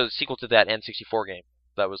like so the sequel to that N64 game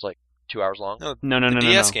that was like 2 hours long. No. The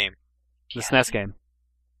DS game. The SNES game.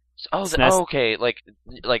 Okay, like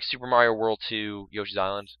Super Mario World 2, Yoshi's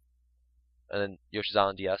Island, and then Yoshi's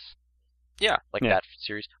Island DS. Yeah, that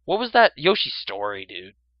series. What was that Yoshi's Story,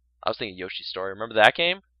 dude? I was thinking Yoshi's Story. Remember that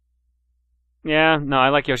game? Yeah, no, I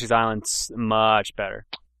like Yoshi's Island much better.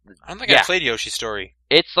 I don't think I played Yoshi's Story.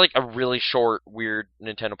 It's like a really short, weird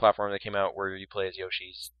Nintendo platform that came out where you play as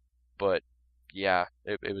Yoshi's. But, yeah,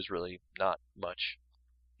 it was really not much.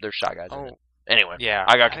 There's Shy Guys in it. Anyway, yeah,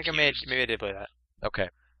 I got confused. confused. Maybe I did play that. Okay.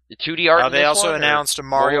 The 2D art in they this also one, announced a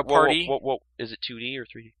Mario Party. Whoa. Is it 2D or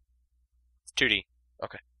 3D? It's 2D.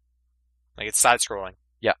 Okay. Like, it's side-scrolling.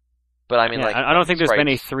 Yeah. But I mean, I don't think there's been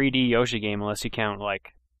a sprites. 3D Yoshi game unless you count,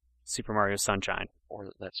 like, Super Mario Sunshine.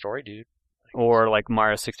 Or that story, dude. Or, like,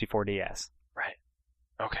 Mario 64 DS. Right.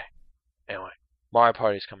 Okay. Anyway. Mario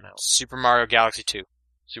Party's coming out. Super Mario Galaxy 2.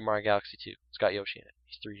 Super Mario Galaxy 2. It's got Yoshi in it.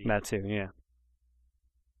 He's 3D. That too, yeah.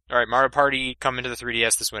 Alright, Mario Party coming to the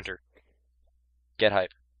 3DS this winter. Get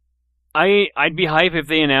hype. I'd be hype if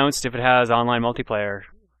they announced if it has online multiplayer.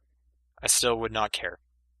 I still would not care.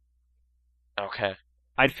 Okay.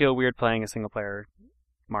 I'd feel weird playing a single player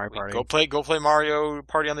Mario Party. Go play Mario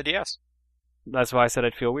Party on the DS. That's why I said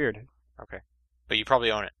I'd feel weird. Okay. But you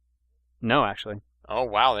probably own it. No, actually. Oh,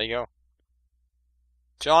 wow, there you go.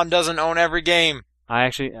 John doesn't own every game.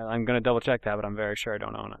 I'm gonna double check that, but I'm very sure I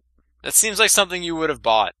don't own it. That seems like something you would have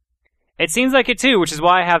bought. It seems like it too, which is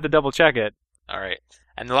why I have to double check it. Alright.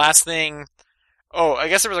 And the last thing... Oh, I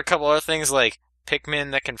guess there was a couple other things like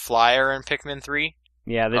Pikmin that can fly are in Pikmin 3.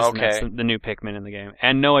 Yeah, that's the new Pikmin in the game.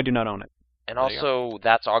 And no, I do not own it. And also,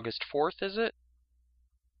 that's August 4th, is it?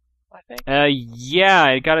 I think? Yeah,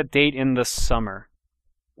 it got a date in the summer.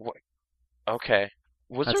 What? Okay.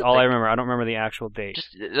 That's all I remember. I don't remember the actual date.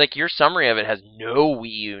 Just, like, your summary of it has no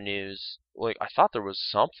Wii U news. Like, I thought there was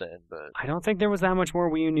something, but... I don't think there was that much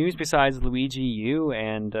more Wii U news besides Luigi U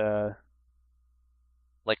and,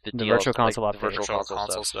 like the Virtual Console like update. The Virtual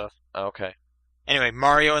Console stuff. Oh, okay. Anyway,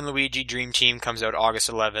 Mario and Luigi Dream Team comes out August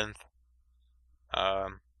 11th.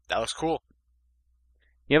 That looks cool.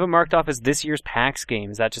 You have it marked off as this year's PAX game.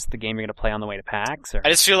 Is that just the game you're going to play on the way to PAX? Or? I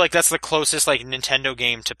just feel like that's the closest like Nintendo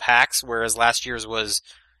game to PAX, whereas last year's was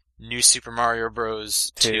New Super Mario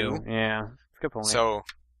Bros. 2. Yeah, that's a good point. So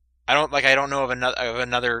I don't know of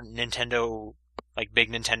another Nintendo like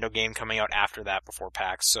big Nintendo game coming out after that before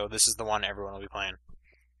PAX. So this is the one everyone will be playing.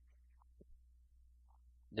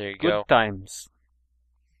 There you Good go. times.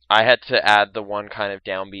 I had to add the one kind of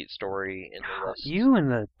downbeat story in the list. You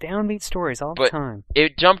and the downbeat stories all the But time.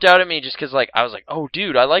 it jumped out at me just because, like, I was like, oh,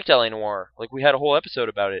 dude, I liked L.A. Noire. Like, we had a whole episode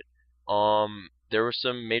about it. There were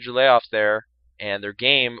some major layoffs there, and their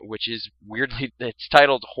game, which is weirdly, it's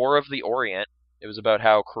titled Horror of the Orient. It was about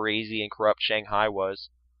how crazy and corrupt Shanghai was,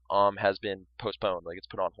 has been postponed. Like, it's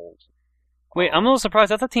put on hold. Wait, I'm a little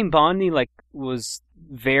surprised. I thought Team Bondi, like, was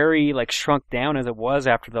very, like, shrunk down as it was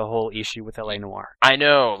after the whole issue with L.A. Noire. I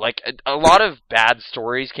know, like, a lot of bad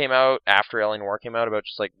stories came out after L.A. Noire came out about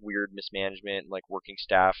just, like, weird mismanagement and, like, working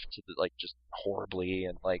staff to, like, just horribly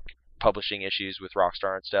and, like, publishing issues with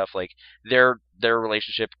Rockstar and stuff. Like, their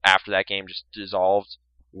relationship after that game just dissolved.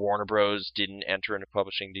 Warner Bros. Didn't enter into a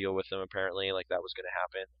publishing deal with them, apparently. Like, that was going to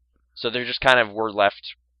happen. So they just kind of were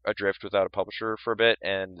left adrift without a publisher for a bit,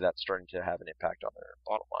 and that's starting to have an impact on their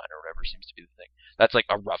bottom line or whatever seems to be the thing. That's like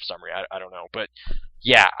a rough summary. I don't know, but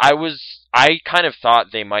yeah, I kind of thought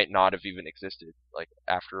they might not have even existed. Like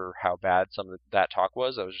after how bad some of that talk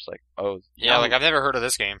was, I was just like, oh yeah, like I've never heard of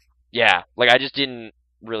this game. Yeah, like I just didn't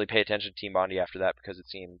really pay attention to Team Bondi after that because it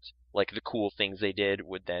seemed like the cool things they did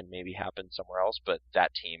would then maybe happen somewhere else, but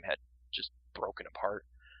that team had just broken apart.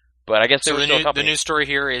 But I guess so the news story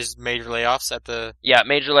here is major layoffs at the... Yeah,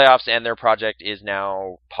 major layoffs, and their project is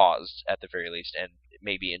now paused at the very least, and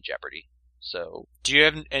maybe in jeopardy. So, do you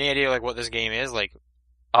have any idea like what this game is? Like,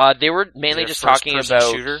 they were mainly just talking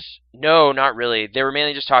about shooter? No, not really. They were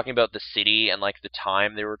mainly just talking about the city and like the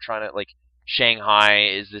time they were trying to like. Shanghai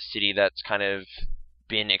is the city that's kind of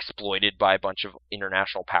been exploited by a bunch of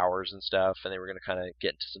international powers and stuff, and they were going to kind of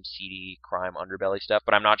get into some seedy crime underbelly stuff.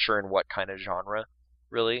 But I'm not sure in what kind of genre.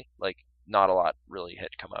 Really, like not a lot really had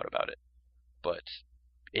come out about it, but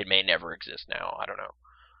it may never exist now. I don't know.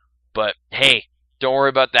 But hey, don't worry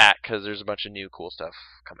about that because there's a bunch of new cool stuff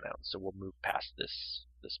coming out. So we'll move past this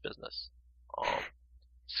business.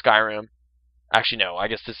 Skyrim. Actually, no. I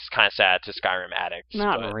guess this is kind of sad to Skyrim addicts.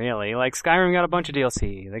 Not really. Like Skyrim got a bunch of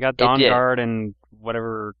DLC. They got Dawnguard and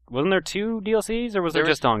whatever. Wasn't there 2 DLCs or was there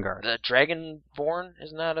just Dawnguard? The Dragonborn,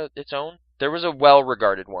 isn't that its own? There was a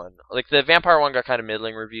well-regarded one. Like the Vampire one got kind of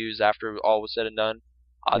middling reviews after all was said and done.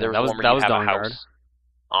 There was one where you have a house.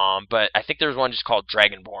 But I think there was one just called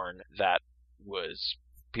Dragonborn that was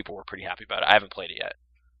people were pretty happy about it. I haven't played it yet.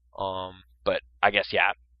 But I guess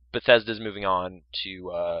yeah, Bethesda's moving on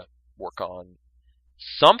to work on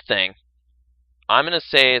something. I'm gonna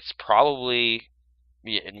say it's probably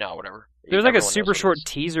whatever. There's like a super short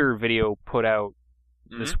teaser video put out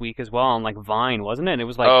this week as well on like Vine, wasn't it? And it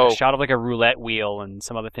was like a shot of like a roulette wheel and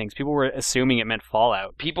some other things. People were assuming it meant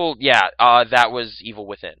Fallout. That was Evil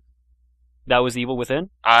Within. That was Evil Within?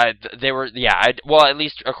 They were, well, at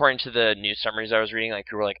least according to the news summaries I was reading, like,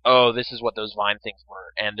 people were like, oh, this is what those Vine things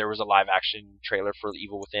were. And there was a live-action trailer for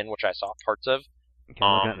Evil Within, which I saw parts of. Okay,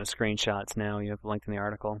 I'm looking at the screenshots now. You have linked in the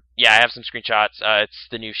article. Yeah, I have some screenshots. It's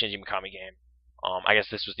the new Shinji Mikami game. I guess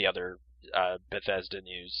this was the other Bethesda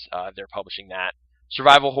news. They're publishing that.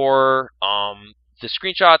 Survival horror. The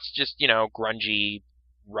screenshots, just, grungy,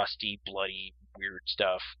 rusty, bloody, weird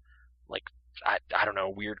stuff. Like, I don't know,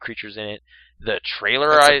 weird creatures in it. The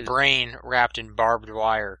trailer, a brain wrapped in barbed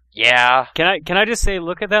wire. Yeah. Can I just say,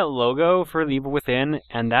 look at that logo for the Evil Within,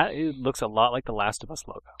 and that looks a lot like the Last of Us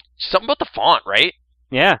logo. Something about the font, right?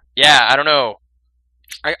 Yeah. Yeah, I don't know.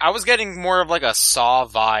 I was getting more of like a Saw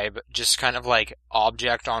vibe, just kind of like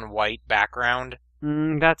object on white background.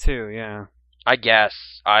 That too, yeah. I guess.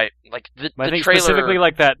 I think trailer... specifically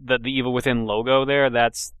like the Evil Within logo there,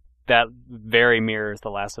 that very mirrors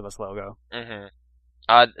the Last of Us logo. Mm-hmm.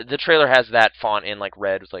 The trailer has that font in like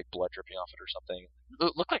red with like blood dripping off it or something.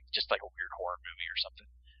 It looked like just like a weird horror movie or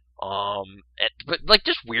something. But like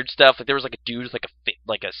just weird stuff. Like there was like a dude with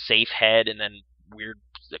like a safe head, and then weird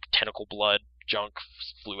like tentacle blood junk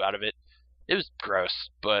flew out of it. It was gross,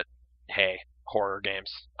 but hey, horror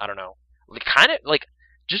games. I don't know. Kind of like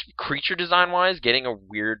just creature design wise, getting a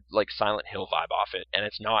weird like Silent Hill vibe off it, and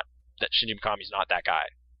it's not that Shinji Mikami's not that guy.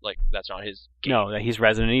 Like that's not his game. No, he's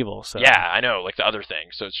Resident Evil. So yeah, I know, like the other thing.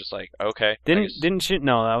 So it's just like okay. I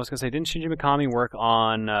was gonna say, didn't Shinji Mikami work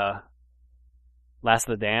on Last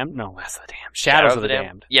of the Damned? No, Last of the Damned. Shadows of the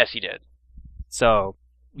Damned. Yes, he did. So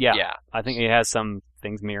yeah, I think he has some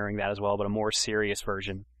things mirroring that as well, but a more serious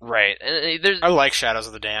version. Right. And I like Shadows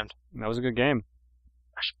of the Damned. That was a good game.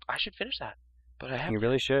 I should finish that, but I haven't. You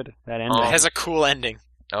really should. That ending. It has a cool ending.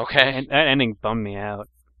 Okay. That ending bummed me out.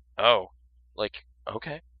 Oh, like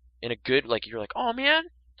okay. In a good, like, you're like, oh man,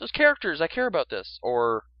 those characters, I care about this.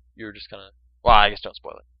 Or you're just gonna, well, I guess don't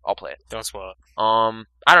spoil it. I'll play it. Don't spoil it.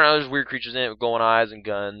 I don't know. There's weird creatures in it with glowing eyes and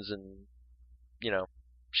guns and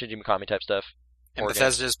Shinji Mikami type stuff. And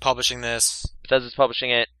Bethesda's publishing this. Bethesda's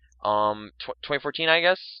publishing it. 2014, I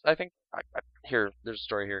guess. I think. Here, there's a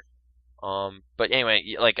story here. But anyway,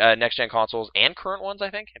 like next gen consoles and current ones, I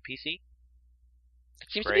think, and PC.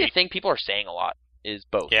 It seems to be a thing people are saying a lot. Is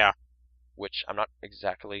both. Yeah. Which I'm not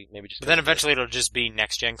exactly. Maybe just. But then eventually it'll just be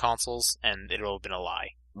next gen consoles, and it'll have been a lie.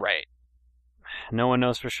 Right. No one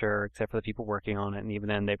knows for sure, except for the people working on it, and even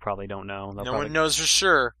then, they probably don't know. No one knows for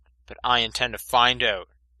sure, but I intend to find out.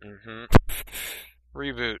 Mm-hmm.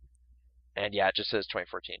 Reboot. And yeah, it just says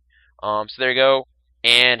 2014. So there you go.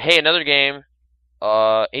 And hey, another game,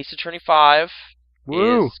 Ace Attorney 5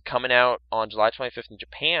 is coming out on July 25th in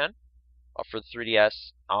Japan for the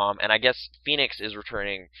 3DS. And I guess Phoenix is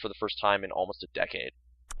returning for the first time in almost a decade.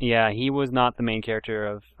 Yeah, he was not the main character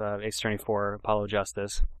of Ace Attorney 4 Apollo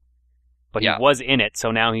Justice. But Yeah. he was in it, so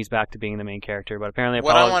now he's back to being the main character. But apparently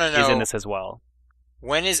What I Apollo wanna is in know- this as well.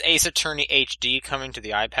 When is Ace Attorney HD coming to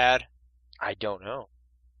the iPad? I don't know.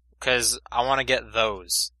 Because I want to get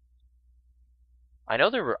those. I know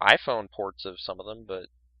there were iPhone ports of some of them, but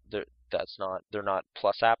they're not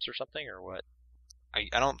Plus apps or something, or what? I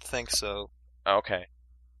don't think so. Okay.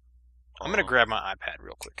 I'm gonna grab my iPad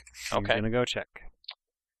real quick. He's Okay. gonna go check.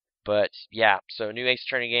 But yeah, so new Ace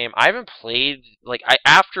Attorney game. I haven't played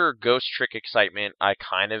after Ghost Trick excitement, I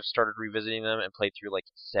kind of started revisiting them and played through like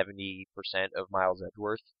 70% of Miles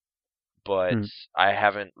Edgeworth. But I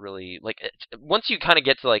haven't really once you kind of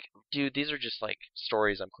get to dude, these are just like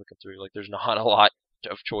stories I'm clicking through. Like there's not a lot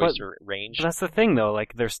of choice or range. But that's the thing, though.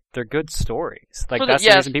 Like, they're good stories. Like, For that's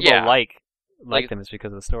the reason people like them is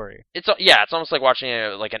because of the story. It's almost like watching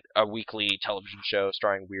a weekly television show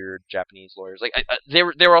starring weird Japanese lawyers. Like they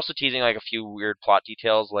were also teasing like a few weird plot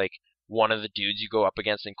details. Like one of the dudes you go up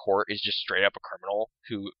against in court is just straight up a criminal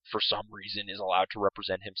who, for some reason, is allowed to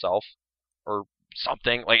represent himself or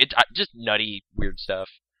something. Like it's just nutty, weird stuff.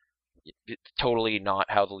 It's totally not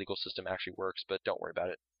how the legal system actually works. But don't worry about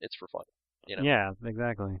it. It's for fun. Yeah,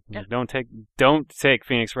 exactly. Yeah. Don't take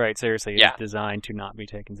Phoenix Wright seriously. Yeah. It's designed to not be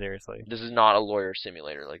taken seriously. This is not a lawyer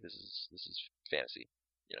simulator. Like this is fantasy,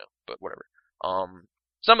 But whatever.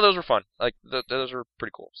 Some of those were fun. Like those were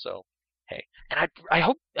pretty cool. So hey, and I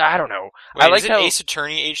hope I don't know. Wait, I like is it how Ace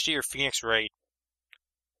Attorney HD or Phoenix Wright?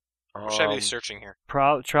 What should I be searching here?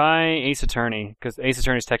 Try Ace Attorney, because Ace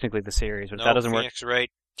Attorney is technically the series, but No, that doesn't work. Phoenix Wright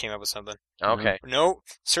came up with something. Okay, No,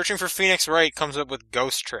 searching for Phoenix Wright comes up with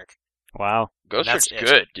Ghost Trick. Wow. Ghost That's Trick's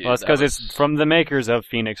it. good, dude. Well, it's because it's from the makers of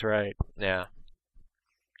Phoenix Wright. yeah.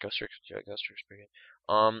 Ghost Trick's pretty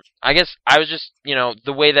good. I guess I was just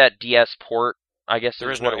the way that DS port. I guess There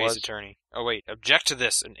is is what no it Ace was. Attorney. Oh wait, object to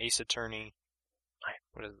this. An Ace Attorney.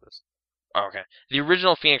 What is this? Oh, okay, the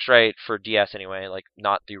original Phoenix Wright for DS anyway. Like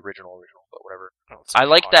not the original, but whatever. Oh, it's I a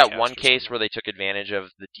like that podcast one or case something. where they took advantage of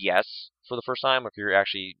the DS for the first time. If you're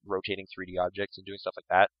actually rotating 3D objects and doing stuff like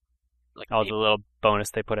that. Like Oh, the little bonus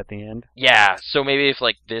they put at the end. yeah, so maybe if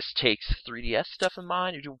this takes 3DS stuff in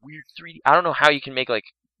mind, you do weird 3D. I don't know how you can make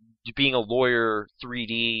being a lawyer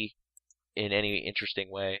 3D in any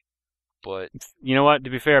interesting way, but You know what? To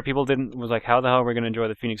be fair, people was like, how the hell are we going to enjoy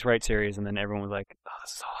the Phoenix Wright series? And then everyone was like, oh,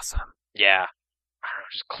 this is awesome. yeah, I don't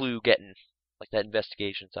know, just Clue getting that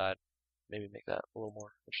investigation side. Maybe make that a little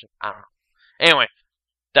more interesting. I don't know. Anyway,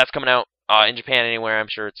 that's coming out in Japan anywhere. I'm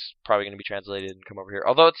sure it's probably going to be translated and come over here.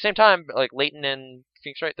 Although at the same time, Layton and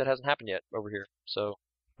Phoenix Wright, that hasn't happened yet over here. So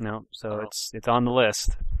No, so Oh. it's on the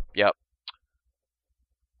list. yep.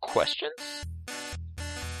 Questions?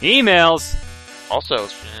 Emails! Also,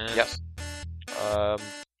 yep. Yes. I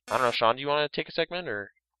don't know, Sean, do you want to take a segment,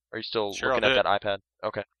 or are you still Sure, looking I'll at do that iPad?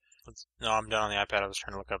 Okay. No, I'm done on the iPad. I was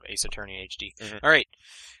trying to look up Ace Attorney HD. Mhm. All right.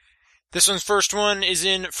 This one's first one is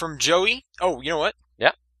in from Joey. Oh, you know what?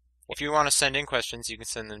 Yeah. If you want to send in questions, you can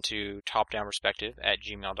send them to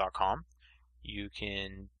topdownperspective@gmail.com. You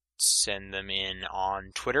can send them in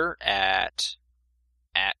on Twitter at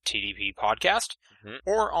TDP Podcast,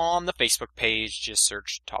 or on the Facebook page, just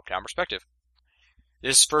search Top Down Perspective.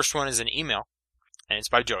 This first one is an email, and it's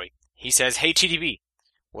by Joey. He says, "Hey TDP,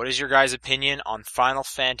 what is your guys' opinion on Final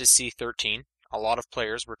Fantasy XIII? A lot of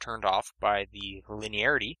players were turned off by the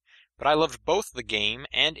linearity, but I loved both the game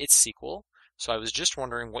and its sequel, so I was just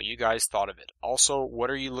wondering what you guys thought of it. Also, what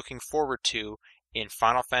are you looking forward to in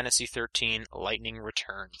Final Fantasy XIII Lightning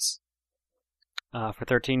Returns?" For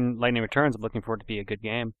 13 Lightning Returns, I'm looking for it to be a good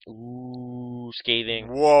game. Ooh, scathing.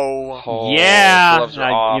 Whoa. Oh, Yeah! gloves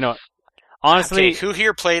are off. You know, honestly, Okay, who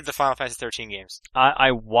here played the Final Fantasy XIII games?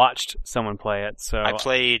 I watched someone play it, so I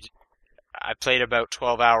played I played about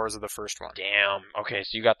 12 hours of the first one. Damn. Okay,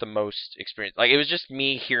 so you got the most experience. Like, it was just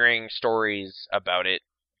me hearing stories about it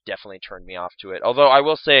definitely turned me off to it. Although I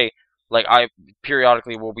will say, like, I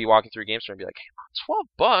periodically will be walking through a game store and be like, hey,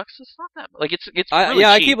 $12? It's not that much. Like, it's really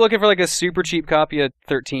I cheap. keep looking for like a super cheap copy of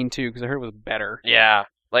 13 too, because I heard it was better. Yeah.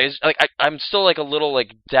 I'm still like a little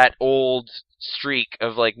like that old streak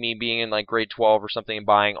of like me being in like grade 12 or something and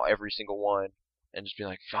buying every single one and just being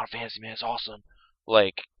like, Final Fantasy, man, it's awesome.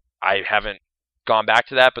 Like, I haven't gone back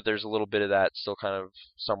to that, but there's a little bit of that still kind of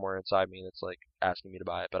somewhere inside me that's like asking me to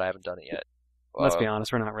buy it, but I haven't done it yet. Let's be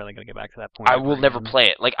honest, we're not really going to get back to that point. I will never play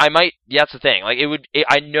it. Like, I might. Yeah, that's the thing. Like,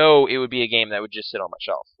 I know it would be a game that would just sit on my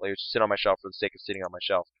shelf. Like, it would just sit on my shelf for the sake of sitting on my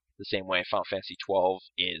shelf, the same way Final Fantasy 12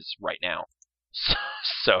 is right now.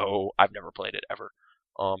 So I've never played it ever.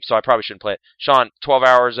 So I probably shouldn't play it. Sean, 12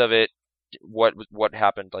 hours of it. What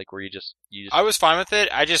happened? Like, were you just? I was fine with it.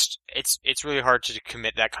 It's really hard to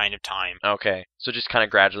commit that kind of time. Okay, so just kind of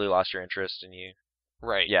gradually lost your interest, and you.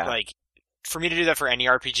 Right. Yeah. Like, for me to do that for any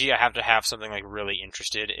RPG, I have to have something like really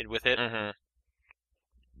interested with it. Mm-hmm.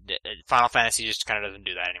 Final Fantasy just kind of doesn't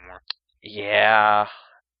do that anymore. Yeah,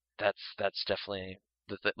 that's definitely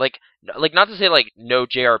the thing. Like not to say like no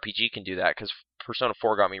JRPG can do that, because Persona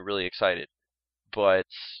 4 got me really excited, but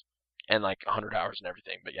and like 100 hours and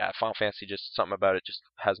everything. But yeah, Final Fantasy, just something about it just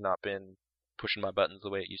has not been pushing my buttons the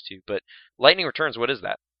way it used to. But Lightning Returns, what is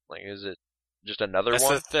that? Like, is it just another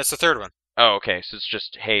one? That's the third one. Oh, okay. So it's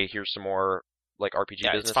just, hey, here's some more like RPG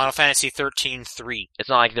business. It's Final Fantasy 13-3. It's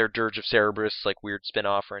not like their Dirge of Cerberus like weird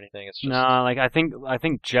spin-off or anything. It's just no, like I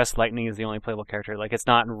think just Lightning is the only playable character. Like, it's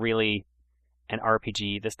not really an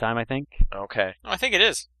RPG this time. I think. Okay. No, I think it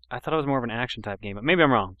is. I thought it was more of an action type game, but maybe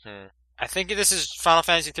I'm wrong. I think this is Final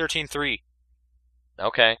Fantasy 13-3.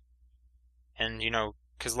 Okay. And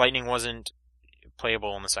because Lightning wasn't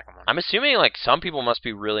playable in the second one. I'm assuming like some people must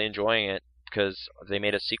be really enjoying it because they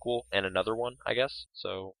made a sequel and another one, I guess.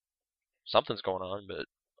 So something's going on, but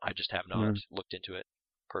I just have not looked into it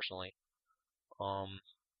personally.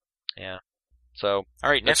 Yeah. So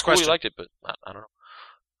all right, next cool question. You liked it, but I don't know.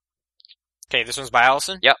 Okay, this one's by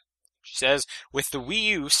Allison. Yep. She says, with the Wii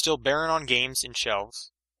U still barren on games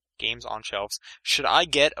on shelves, should I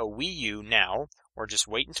get a Wii U now or just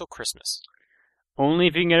wait until Christmas? Only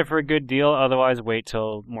if you can get it for a good deal. Otherwise, wait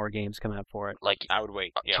till more games come out for it. Like, I would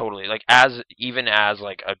wait. Yeah. Totally. Like, as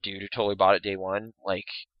like a dude who totally bought it day one. Like,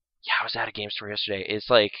 yeah, I was at a game store yesterday. It's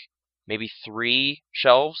like maybe 3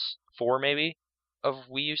 shelves, 4 maybe, of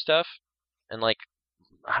Wii U stuff, and like,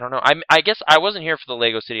 I don't know. I guess I wasn't here for the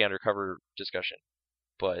Lego City Undercover discussion,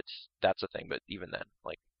 but that's a thing. But even then,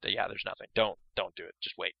 like, yeah, there's nothing. Don't do it.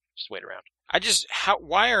 Just wait. Just wait around.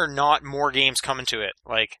 Why are not more games coming to it?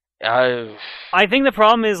 Like, I think the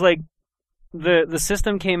problem is like the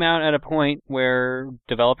system came out at a point where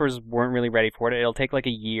developers weren't really ready for it. It'll take like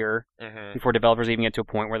a year before developers even get to a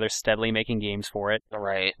point where they're steadily making games for it.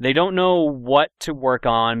 Right. They don't know what to work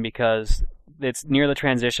on because it's near the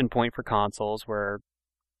transition point for consoles where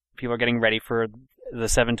people are getting ready for the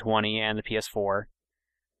 720 and the PS4.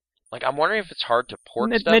 Like, I'm wondering if it's hard to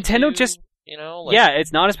port stuff Nintendo to, just, like, yeah,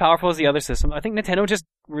 it's not as powerful as the other system. I think Nintendo just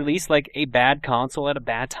released like a bad console at a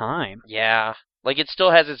bad time. Yeah. Like, it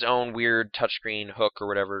still has its own weird touchscreen hook or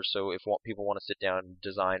whatever, so if people want to sit down and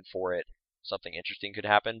design for it, something interesting could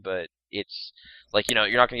happen, but it's, like, you're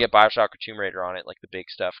not going to get Bioshock or Tomb Raider on it, like the big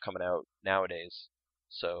stuff coming out nowadays.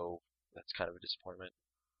 So, that's kind of a disappointment.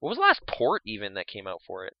 What was the last port, even, that came out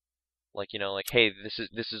for it? Like, like, hey,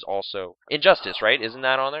 this is also Injustice, right? Isn't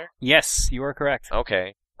that on there? Yes, you are correct.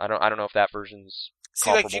 Okay. I don't know if that version's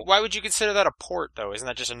comparable. Like, why would you consider that a port, though? Isn't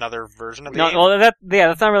that just another version of the game? Well,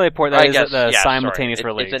 that's not really a port. That is the simultaneous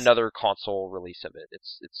sorry. release. It's another console release of it.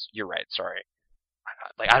 It's. You're right. Sorry.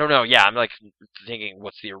 Like, I don't know. Yeah, I'm like thinking,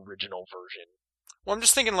 what's the original version? Well, I'm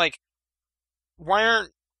just thinking, like, why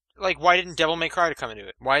didn't Devil May Cry come into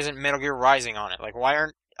it? Why isn't Metal Gear Rising on it? Like, why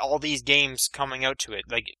aren't all these games coming out to it?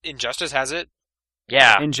 Like, Injustice has it.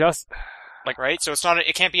 Yeah. Like, right? So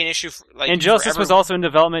it can't be an issue Injustice was also in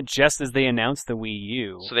development just as they announced the Wii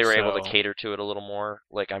U. So they were able to cater to it a little more.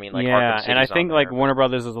 Like, I mean, like, yeah, Arkham and I think like Warner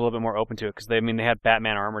Brothers was a little bit more open to it because they had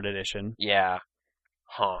Batman Armored Edition. Yeah.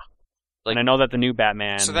 Huh. Like, and I know that the new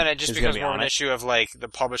Batman. So then it just becomes more of an issue of like the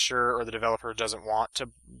publisher or the developer doesn't want to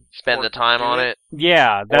spend the time on it.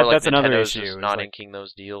 Yeah, that's another Nintendo's issue. Just not inking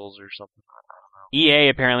those deals or something. EA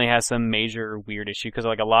apparently has some major weird issue because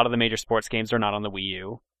like a lot of the major sports games are not on the Wii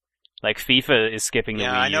U. Like FIFA is skipping the Wii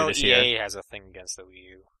U I know this EA year. has a thing against the Wii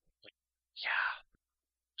U. Yeah,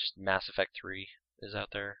 just Mass Effect 3 is out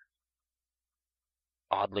there.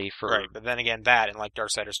 Oddly for right, but then again, that and like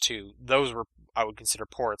Darksiders 2, those were I would consider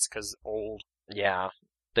ports because old. Yeah,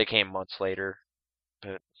 they came months later.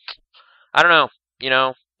 But I don't know. You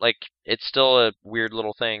know, like it's still a weird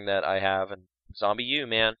little thing that I have, and Zombie U,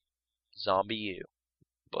 man, Zombie U.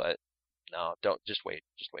 But no, don't. Just wait.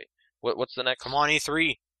 What's the next? Come on,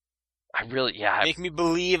 E3. I really, yeah. Make me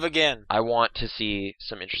believe again. I want to see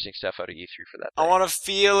some interesting stuff out of E3 for that thing. I want to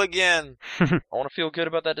feel again. I want to feel good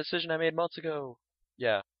about that decision I made months ago.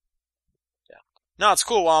 Yeah. No, it's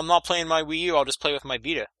cool. While I'm not playing my Wii U, I'll just play with my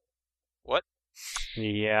Vita. What?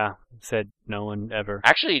 Yeah, said no one ever.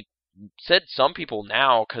 Actually, said some people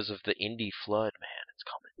now because of the indie flood, man. It's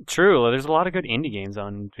coming. True, there's a lot of good indie games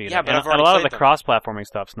on Vita. Yeah, but I've and already a lot of played the them. cross-platforming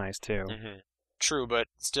stuff's nice too. Mm-hmm. True, but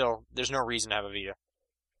still, there's no reason to have a Vita.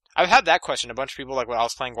 I've had that question. A bunch of people, like, when I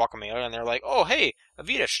was playing Guacamelee, and they're like, oh, hey, a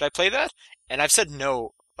Vita, should I play that? And I've said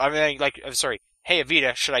no. I mean, like, I'm sorry, hey, a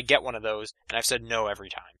Vita, should I get one of those? And I've said no every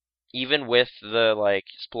time. Even with the, like,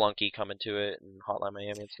 Spelunky coming to it and Hotline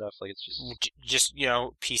Miami and stuff, like, it's Just,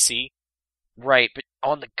 PC. Right, but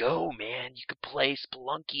on the go, man, you could play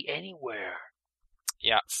Spelunky anywhere.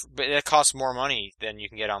 Yeah, but it costs more money than you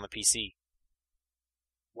can get on the PC.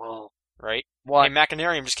 Well, right? Well, hey,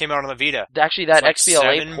 Machinarium just came out on the Vita. Actually, that it's like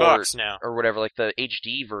XBLA port $7 now. or whatever, like the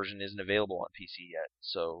HD version, isn't available on PC yet.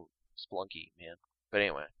 So Spelunky, man. But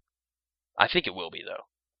anyway, I think it will be though.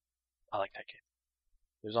 I like that game.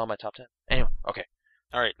 It was on my top 10. Anyway, okay.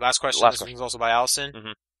 All right, last question. This one's also by Allison.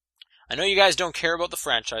 Mm-hmm. I know you guys don't care about the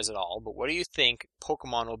franchise at all, but what do you think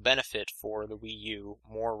Pokemon will benefit for the Wii U?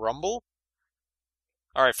 More Rumble?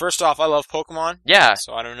 Alright, first off, I love Pokemon. Yeah.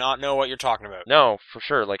 So I do not know what you're talking about. No, for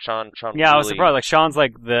sure. Like Sean yeah, really... I was surprised. Like, Sean's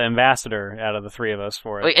like the ambassador out of the three of us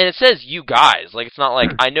for it. Like, and it says you guys. Like, it's not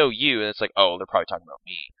like, I know you, and it's like, oh, they're probably talking about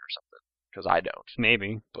me or something. Because I don't.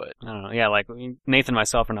 Maybe. But I don't know. Yeah, like, Nathan and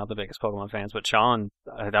myself are not the biggest Pokemon fans, but Sean,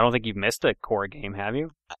 I don't think you've missed a core game, have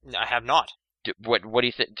you? I have not. What do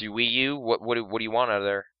you think? Do Wii U? What do you want out of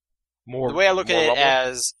there? More. The way I look at it Rumble?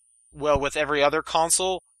 as, well, with every other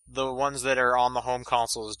console, the ones that are on the home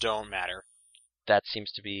consoles don't matter. That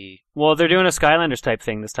seems to be... Well, they're doing a Skylanders type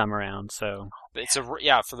thing this time around, so... It's for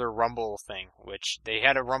their Rumble thing, which they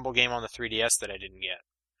had a Rumble game on the 3DS that I didn't get.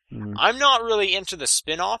 Mm. I'm not really into the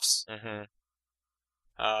spin-offs. Mm-hmm.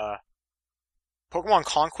 Pokemon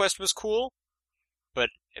Conquest was cool, but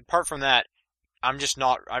apart from that, I'm just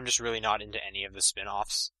really not into any of the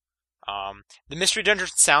spin-offs. The Mystery Dungeon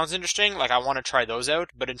sounds interesting, like I want to try those out,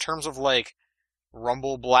 but in terms of like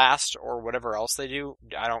Rumble Blast or whatever else they do,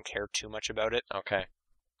 I don't care too much about it. Okay.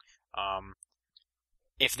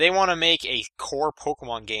 If they want to make a core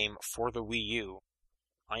Pokemon game for the Wii U,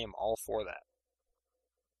 I am all for that.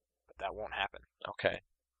 But that won't happen. Okay.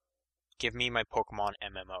 Give me my Pokemon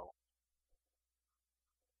MMO.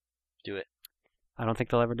 Do it. I don't think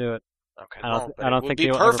they'll ever do it. Okay. I don't think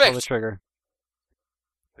they'll ever pull the trigger.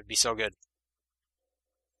 It would be so good.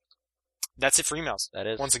 That's it for emails. That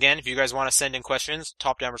is. Once again, if you guys want to send in questions,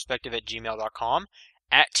 topdownperspective@gmail.com,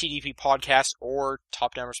 at TDP Podcast, or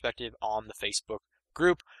Top Down Perspective on the Facebook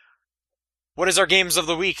group. What is our games of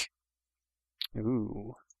the week?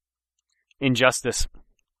 Ooh. Injustice.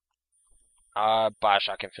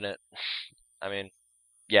 Bioshock Infinite. I mean,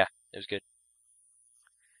 yeah, it was good.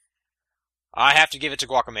 I have to give it to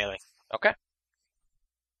Guacamelee. Okay.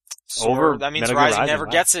 Over that means Metal Gear Rising Rising, never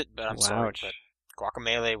wow. gets it, but I'm sorry. Ouch. But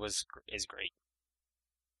Guacamelee is great.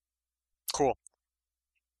 Cool.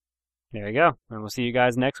 There you go. And we'll see you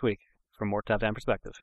guys next week for more Top Down Perspective.